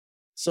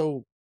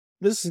 So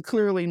this is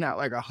clearly not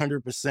like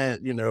 100%,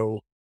 you know,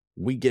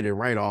 we get it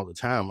right all the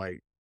time. Like,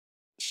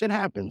 shit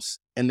happens.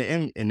 And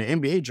the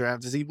NBA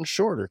draft is even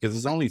shorter because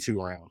it's only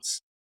 2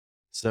 rounds.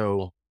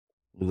 So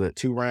the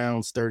 2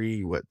 rounds,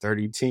 30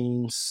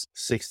 teams,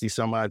 60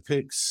 some odd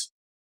picks.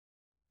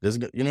 You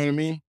know what I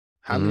mean?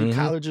 How many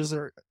colleges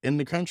are in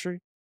the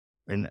country?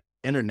 And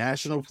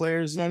international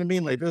players, you know what I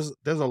mean? Like, there's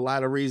a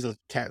lot of reasons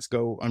cats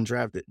go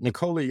undrafted.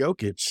 Nikola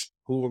Jokic,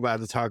 who we're about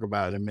to talk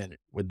about in a minute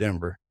with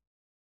Denver,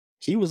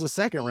 he was a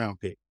 2nd round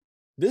pick.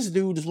 This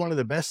dude is one of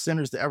the best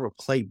centers to ever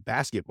play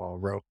basketball,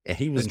 bro. And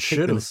he was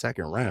picked in the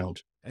 2nd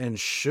round. And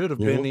should have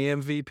been the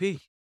MVP.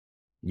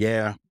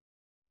 Yeah.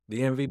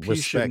 The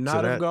MVP should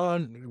not have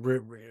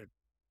gone.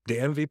 The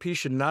MVP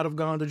should not have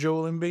gone to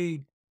Joel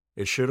Embiid.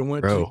 It should have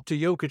went to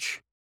Jokic.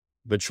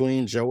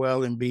 Between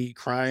Joel Embiid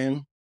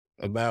crying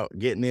about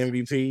getting the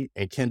MVP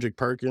and Kendrick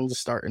Perkins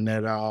starting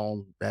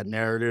that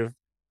narrative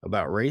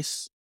about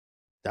race,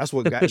 that's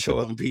what got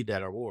Joel Embiid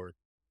that award.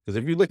 Because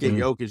if you look at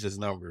Jokic's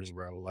numbers,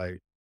 bro, like,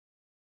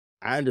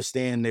 I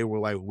understand they were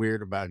like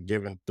weird about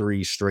giving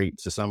 3 straight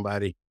to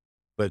somebody,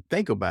 but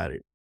think about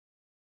it.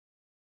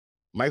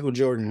 Michael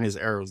Jordan in his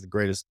era was the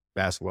greatest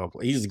basketball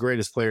player. He's the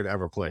greatest player to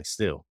ever play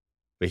still,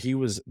 but he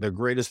was the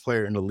greatest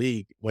player in the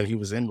league when he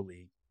was in the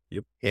league.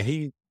 Yep. And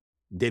he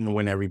didn't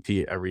win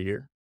MVP every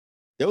year.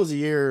 There was a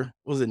year,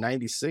 was it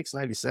 96,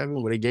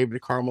 97, where they gave it to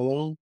Karl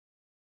Malone?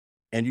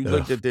 And you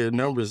looked at their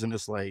numbers and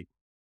it's like,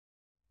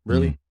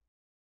 really?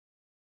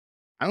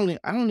 I don't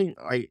even,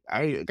 like,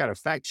 I got to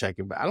fact check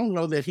it, but I don't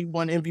know that he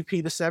won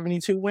MVP the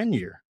 72 win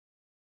year.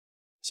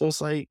 So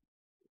it's like,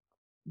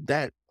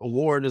 that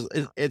award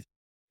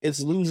it's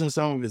losing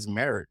some of its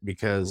merit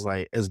because,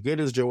 like, as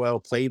good as Joel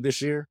played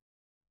this year,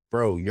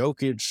 bro,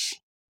 Jokic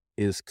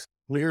is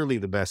clearly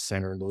the best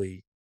center in the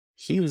league.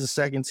 He was a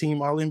 2nd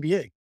team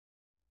All-NBA.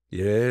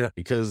 Yeah.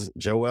 Because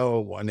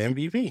Joel won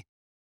MVP,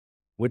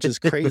 which is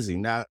crazy.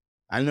 Now,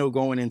 I know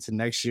going into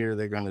next year,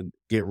 they're going to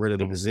get rid of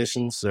the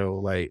position. So,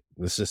 like,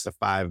 it's just the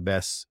 5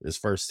 best is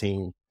 1st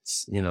team.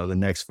 You know, the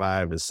next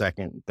 5 is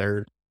 2nd,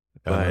 3rd.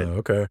 But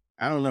okay.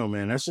 I don't know,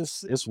 man. That's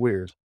just, it's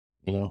weird.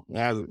 You know,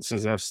 now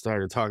since I've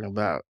started talking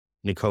about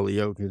Nikola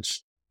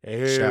Jokic,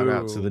 shout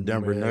out to the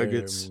Denver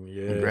Nuggets.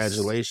 Yes.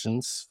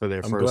 Congratulations for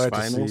their first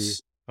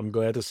finals. I'm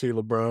glad to see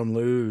LeBron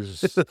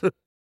lose.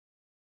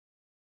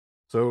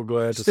 So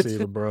glad to see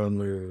LeBron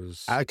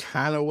lose. I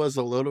kind of was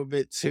a little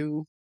bit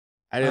too.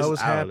 I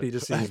was happy to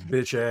see his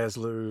bitch ass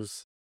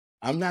lose.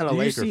 I'm not a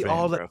Laker fan,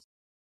 bro.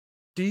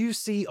 Do you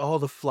see all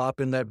the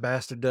flopping that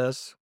bastard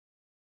does?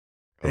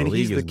 And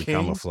he's the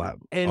king. A flop.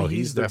 And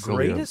he's the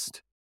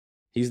greatest.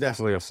 He's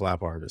definitely a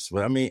flop artist.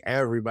 But I mean,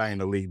 everybody in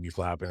the league be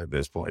flopping at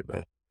this point,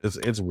 but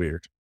it's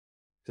weird.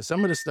 Because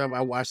some of the stuff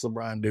I watch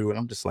LeBron do, and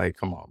I'm just like,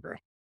 come on, bro.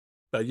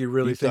 You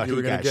really think you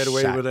were going to get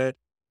away with that?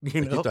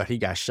 You Like, you thought he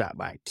got shot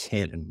by a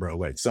cannon, bro.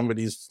 Like some of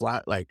these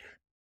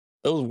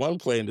there was one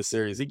play in the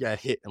series, he got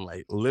hit and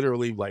like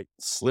literally like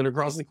slid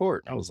across the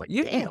court. I was like,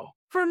 damn.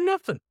 For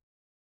nothing.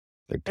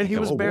 Like, And he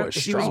was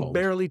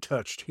barely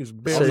touched. He was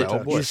barely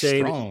touched. He's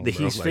saying that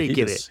he's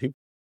faking it.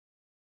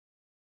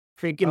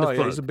 Faking the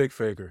yeah, he's a big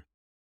faker.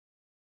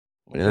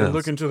 Yeah. And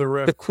looking to the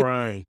ref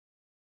crying.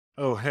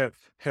 Oh,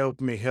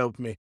 help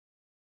me.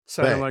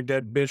 Sounding like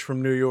that bitch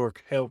from New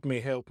York. Help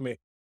me.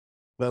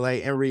 But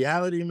like in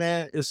reality,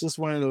 man, it's just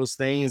one of those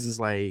things. It's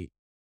like,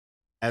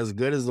 as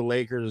good as the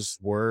Lakers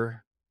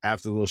were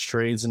after those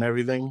trades and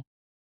everything,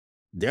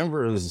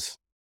 they're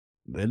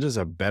just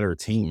a better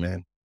team,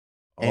 man.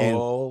 And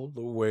all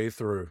the way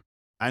through.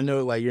 I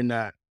know like you're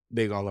not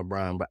big on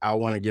LeBron, but I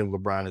want to give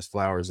LeBron his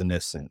flowers in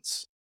this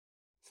sense.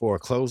 For a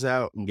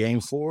closeout in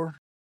game 4,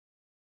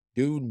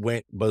 dude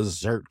went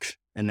berserk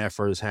in that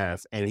first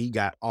half, and he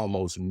got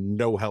almost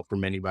no help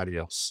from anybody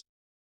else.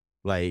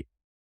 Like,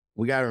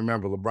 we got to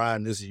remember,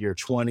 LeBron, this is year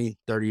 20,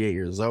 38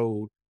 years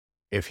old.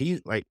 If he,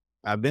 like,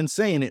 I've been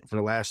saying it for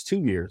the last 2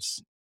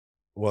 years.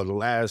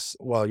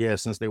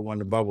 Since they won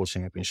the bubble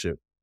championship.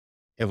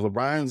 If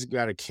LeBron's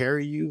got to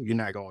carry you, you're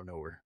not going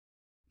nowhere.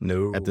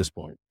 No. At this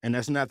point. And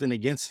that's nothing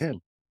against him.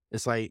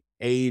 It's like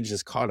age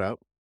is caught up.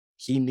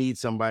 He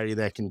needs somebody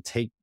that can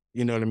take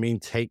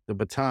the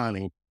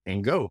baton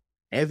and go.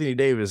 Anthony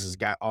Davis has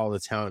got all the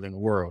talent in the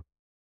world.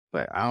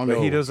 But I don't know.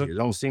 He doesn't. It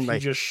don't seem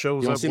like he just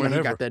shows up like whenever.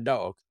 he got that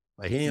dog.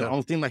 Like he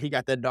don't seem like he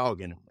got that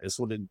dog in him. It's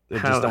what it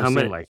just don't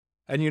seem like.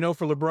 And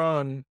for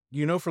LeBron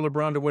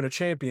to win a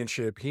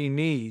championship, he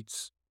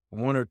needs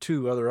 1 or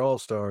 2 other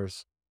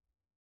All-Stars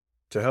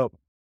to help.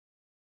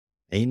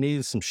 And he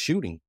needs some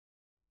shooting,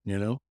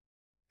 And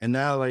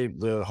now like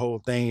the whole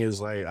thing is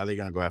like, are they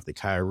gonna go after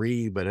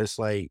Kyrie? But it's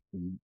like,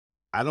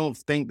 I don't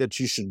think that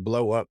you should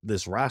blow up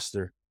this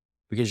roster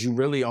because you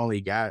really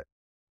only got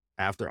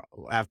after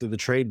the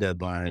trade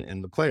deadline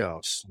in the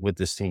playoffs with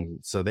this team.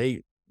 So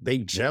they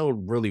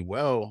gelled really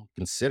well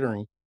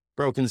considering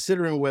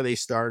where they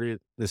started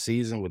the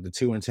season with the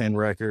 2-10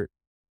 record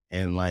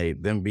and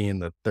like them being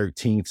the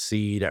 13th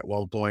seed at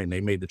one point, and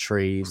they made the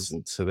trades,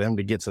 and to them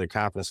to get to the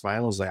conference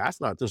finals, like I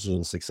thought this was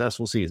a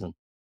successful season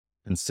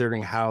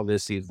considering how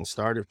this season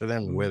started for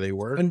them and where they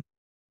were. And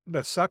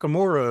that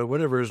Sakamura,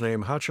 whatever his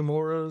name,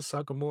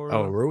 Sakamura.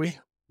 Oh,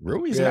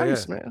 Rui's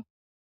nice, man.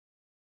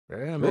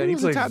 Yeah, man, he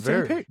was a top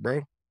 10 pick,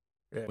 bro.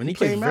 Yeah, when he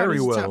came out, he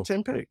was a top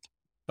 10 pick.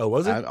 Oh,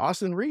 was it?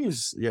 Austin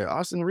Reeves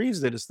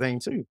did his thing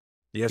too.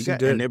 Yes, he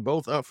did. And they're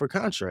both up for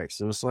contracts.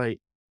 So it's like,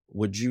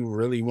 would you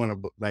really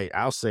want to, like,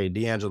 I'll say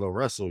D'Angelo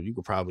Russell, you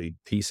could probably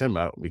piece him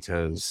out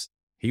because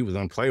he was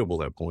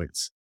unplayable at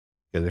points.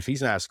 Because if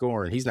he's not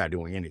scoring, he's not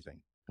doing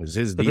anything. It's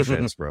his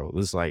defense, bro.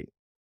 It's like,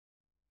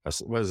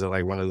 what is it,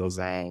 like one of those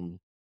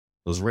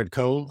red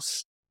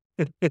cones?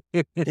 Damn.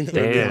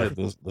 Like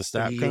the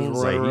stop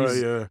cones.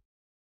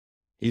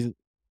 Yeah.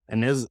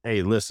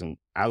 Listen,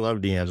 I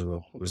love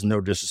D'Angelo. There's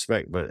no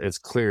disrespect, but it's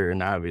clear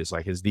and obvious,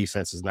 like his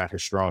defense is not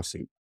his strong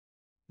suit,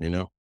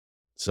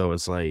 So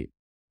it's like,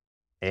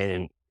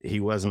 and he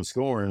wasn't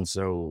scoring,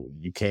 so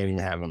you can't even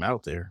have him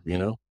out there,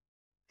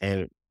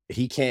 And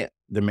he can't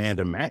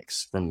demand a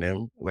max from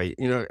them, like,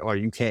 or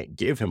you can't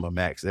give him a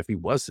max if he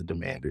was to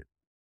demand it.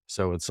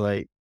 So it's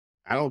like,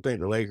 I don't think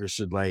the Lakers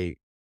should I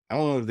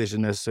don't know if they should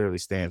necessarily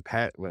stand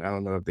pat, but I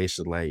don't know if they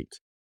should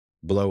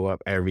blow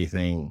up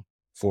everything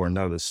for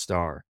another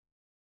star.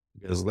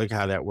 Because look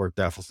how that worked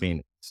out for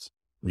Phoenix.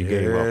 You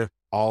gave up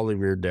all of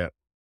your depth.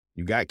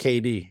 You got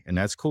KD, and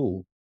that's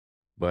cool,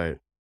 but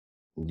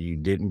you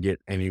didn't get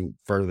any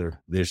further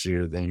this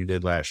year than you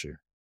did last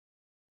year.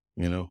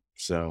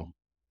 So,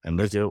 and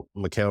look at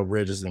Mikal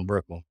Bridges in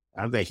Brooklyn.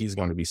 I think he's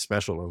going to be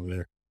special over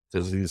there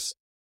because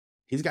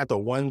he's got the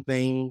one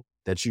thing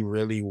that you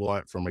really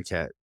want from a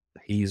cat.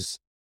 He's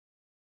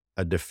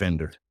a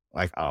defender,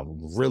 like a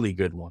really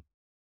good one.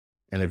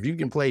 And if you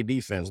can play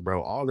defense,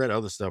 bro, all that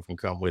other stuff can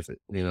come with it.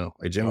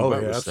 Like Jimmy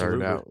Butler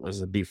started out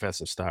as a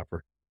defensive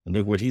stopper, and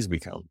look what he's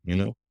become.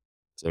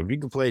 So if you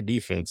can play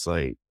defense,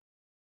 like,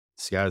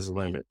 sky's the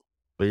limit.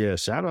 But yeah,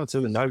 shout out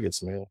to the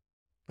Nuggets, man.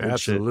 Good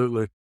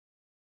Absolutely. Shit.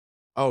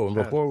 Oh, and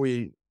before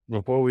we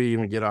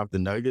even get off the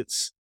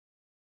Nuggets,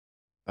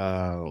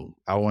 I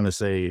want to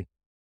say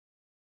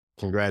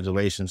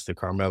congratulations to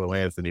Carmelo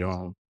Anthony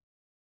on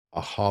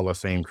a Hall of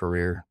Fame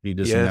career. He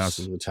just announced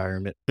his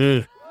retirement.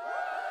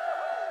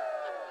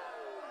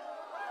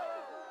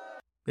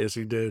 Yes,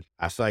 he did.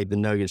 I feel like the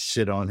Nuggets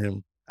shit on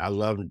him. I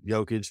love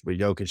Jokic, but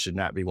Jokic should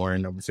not be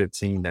wearing number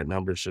 15. That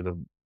number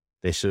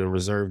they should have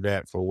reserved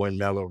that for when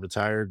Melo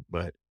retired,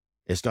 but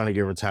it's going to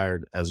get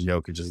retired as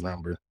Jokic's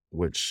number,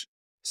 which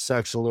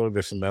sucks a little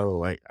bit for Melo.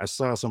 Like, I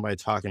saw somebody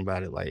talking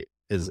about it, like,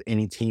 is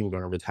any team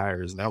going to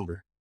retire his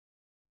number?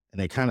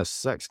 And it kind of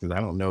sucks because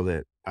I don't know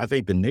that. I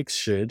think the Knicks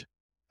should.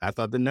 I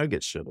thought the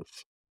Nuggets should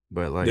have.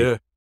 But, like,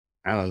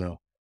 I don't know.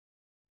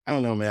 I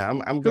don't know,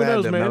 man. I'm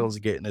glad that Melo's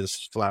getting his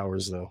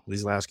flowers, though,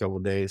 these last couple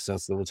of days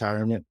since the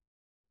retirement.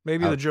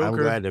 Maybe the Joker. I'm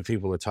glad that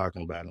people are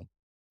talking about him.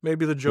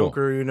 Maybe the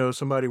Joker,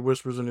 somebody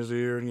whispers in his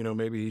ear and,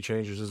 maybe he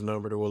changes his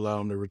number to allow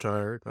him to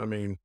retire. I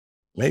mean,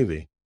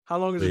 Maybe. How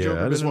long has the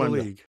Joker been in the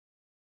league?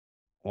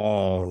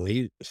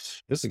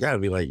 This has got to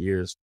be like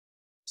years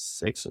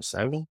 6 or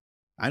 7.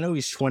 I know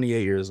he's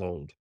 28 years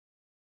old.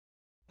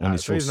 And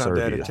so he's not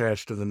that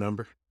attached to the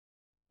number.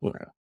 Yeah.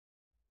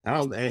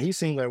 And he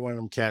seemed like one of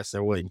them cats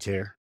that wouldn't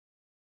care.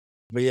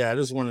 But yeah, I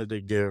just wanted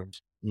to give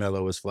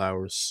Melo his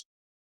flowers.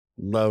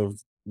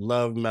 Love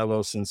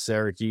Melo since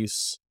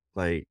Syracuse.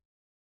 Like,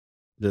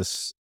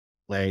 just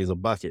like he's a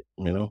bucket,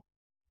 you know?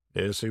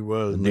 Yes, he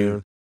was,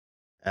 man.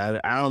 I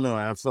don't know.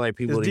 I feel like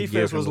people. His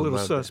defense was a little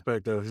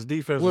suspect, though. His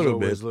defense was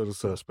always a little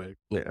suspect.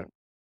 Yeah.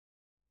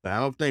 But I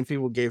don't think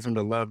people gave him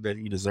the love that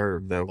he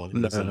deserved, though, when he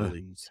was in the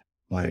league.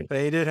 Like,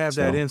 but he did have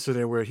that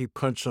incident where he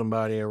punched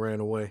somebody and ran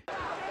away. Another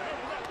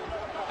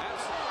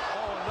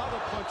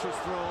punch is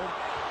thrown.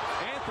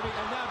 Anthony,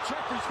 and now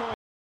Jeffrey's going.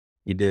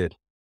 He did.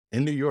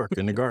 In New York,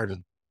 in the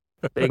Garden.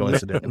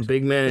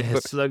 Big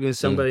man slugging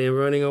somebody and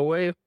running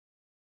away.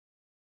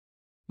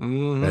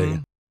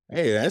 Mm-hmm.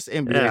 Hey, that's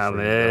NBA. Yeah,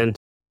 man.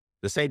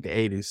 This ain't the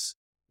 80s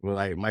where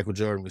like Michael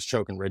Jordan was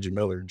choking Reggie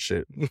Miller and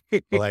shit.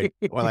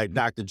 or like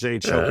Dr. J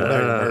choking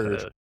Larry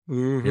Bird.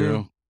 Mm-hmm. You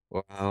know?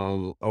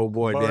 Old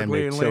boy damn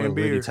near killing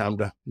Rudy Tom.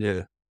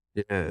 Yeah.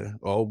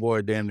 Old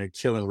boy damn near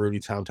killing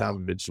Rudy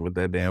Tomjanovich with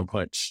that damn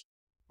punch.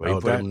 But he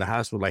put him in the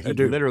hospital like he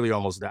literally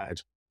almost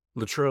died.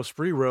 Latrell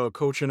Sprewell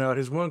coaching out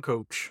his one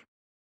coach.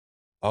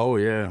 Oh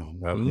yeah.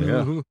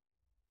 Mm-hmm.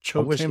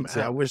 Choked him out.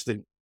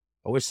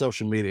 I wish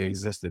social media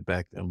existed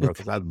back then, bro,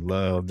 because I'd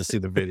love to see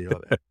the video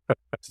of that.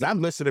 So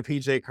I'm listening to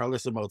PJ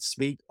Carlesimo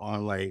speak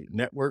on like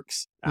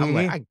networks. I'm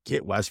like, I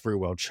get why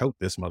Sprewell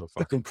choked this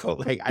motherfucker, bro.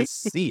 Like, I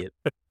see it.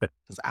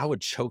 Because I would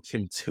choke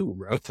him too,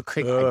 bro.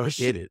 Like, I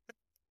get it.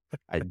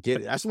 I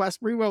get it. That's why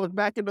Sprewell was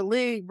back in the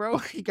league, bro.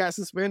 He got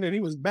suspended and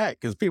he was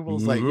back because people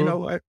was like, you know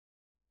what?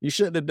 You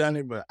shouldn't have done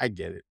it, but I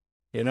get it.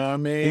 You know what I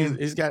mean?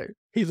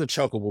 He's a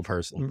chokeable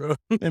person.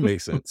 It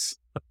makes sense.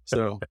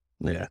 So,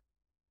 yeah,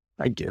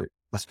 I get it.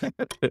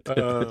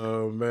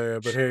 Oh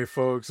man, but hey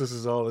folks, this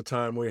is all the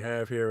time we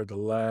have here at the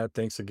lab.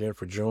 Thanks again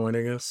for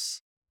joining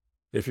us.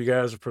 If you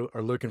guys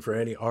are looking for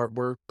any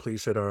artwork,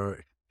 please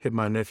hit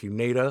my nephew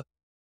Nate up.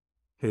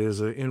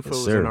 His info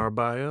is in our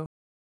bio.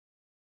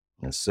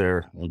 Yes,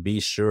 sir. And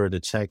be sure to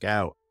check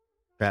out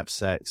Trap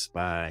Sax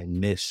by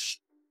Nish.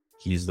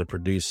 He's the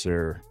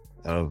producer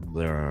of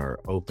their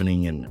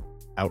opening and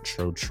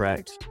outro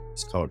track.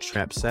 It's called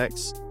Trap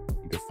Sax.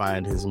 You can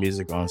find his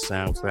music on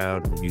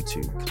SoundCloud and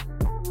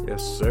YouTube.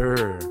 Yes,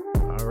 sir.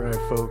 All right,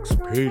 folks.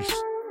 Peace.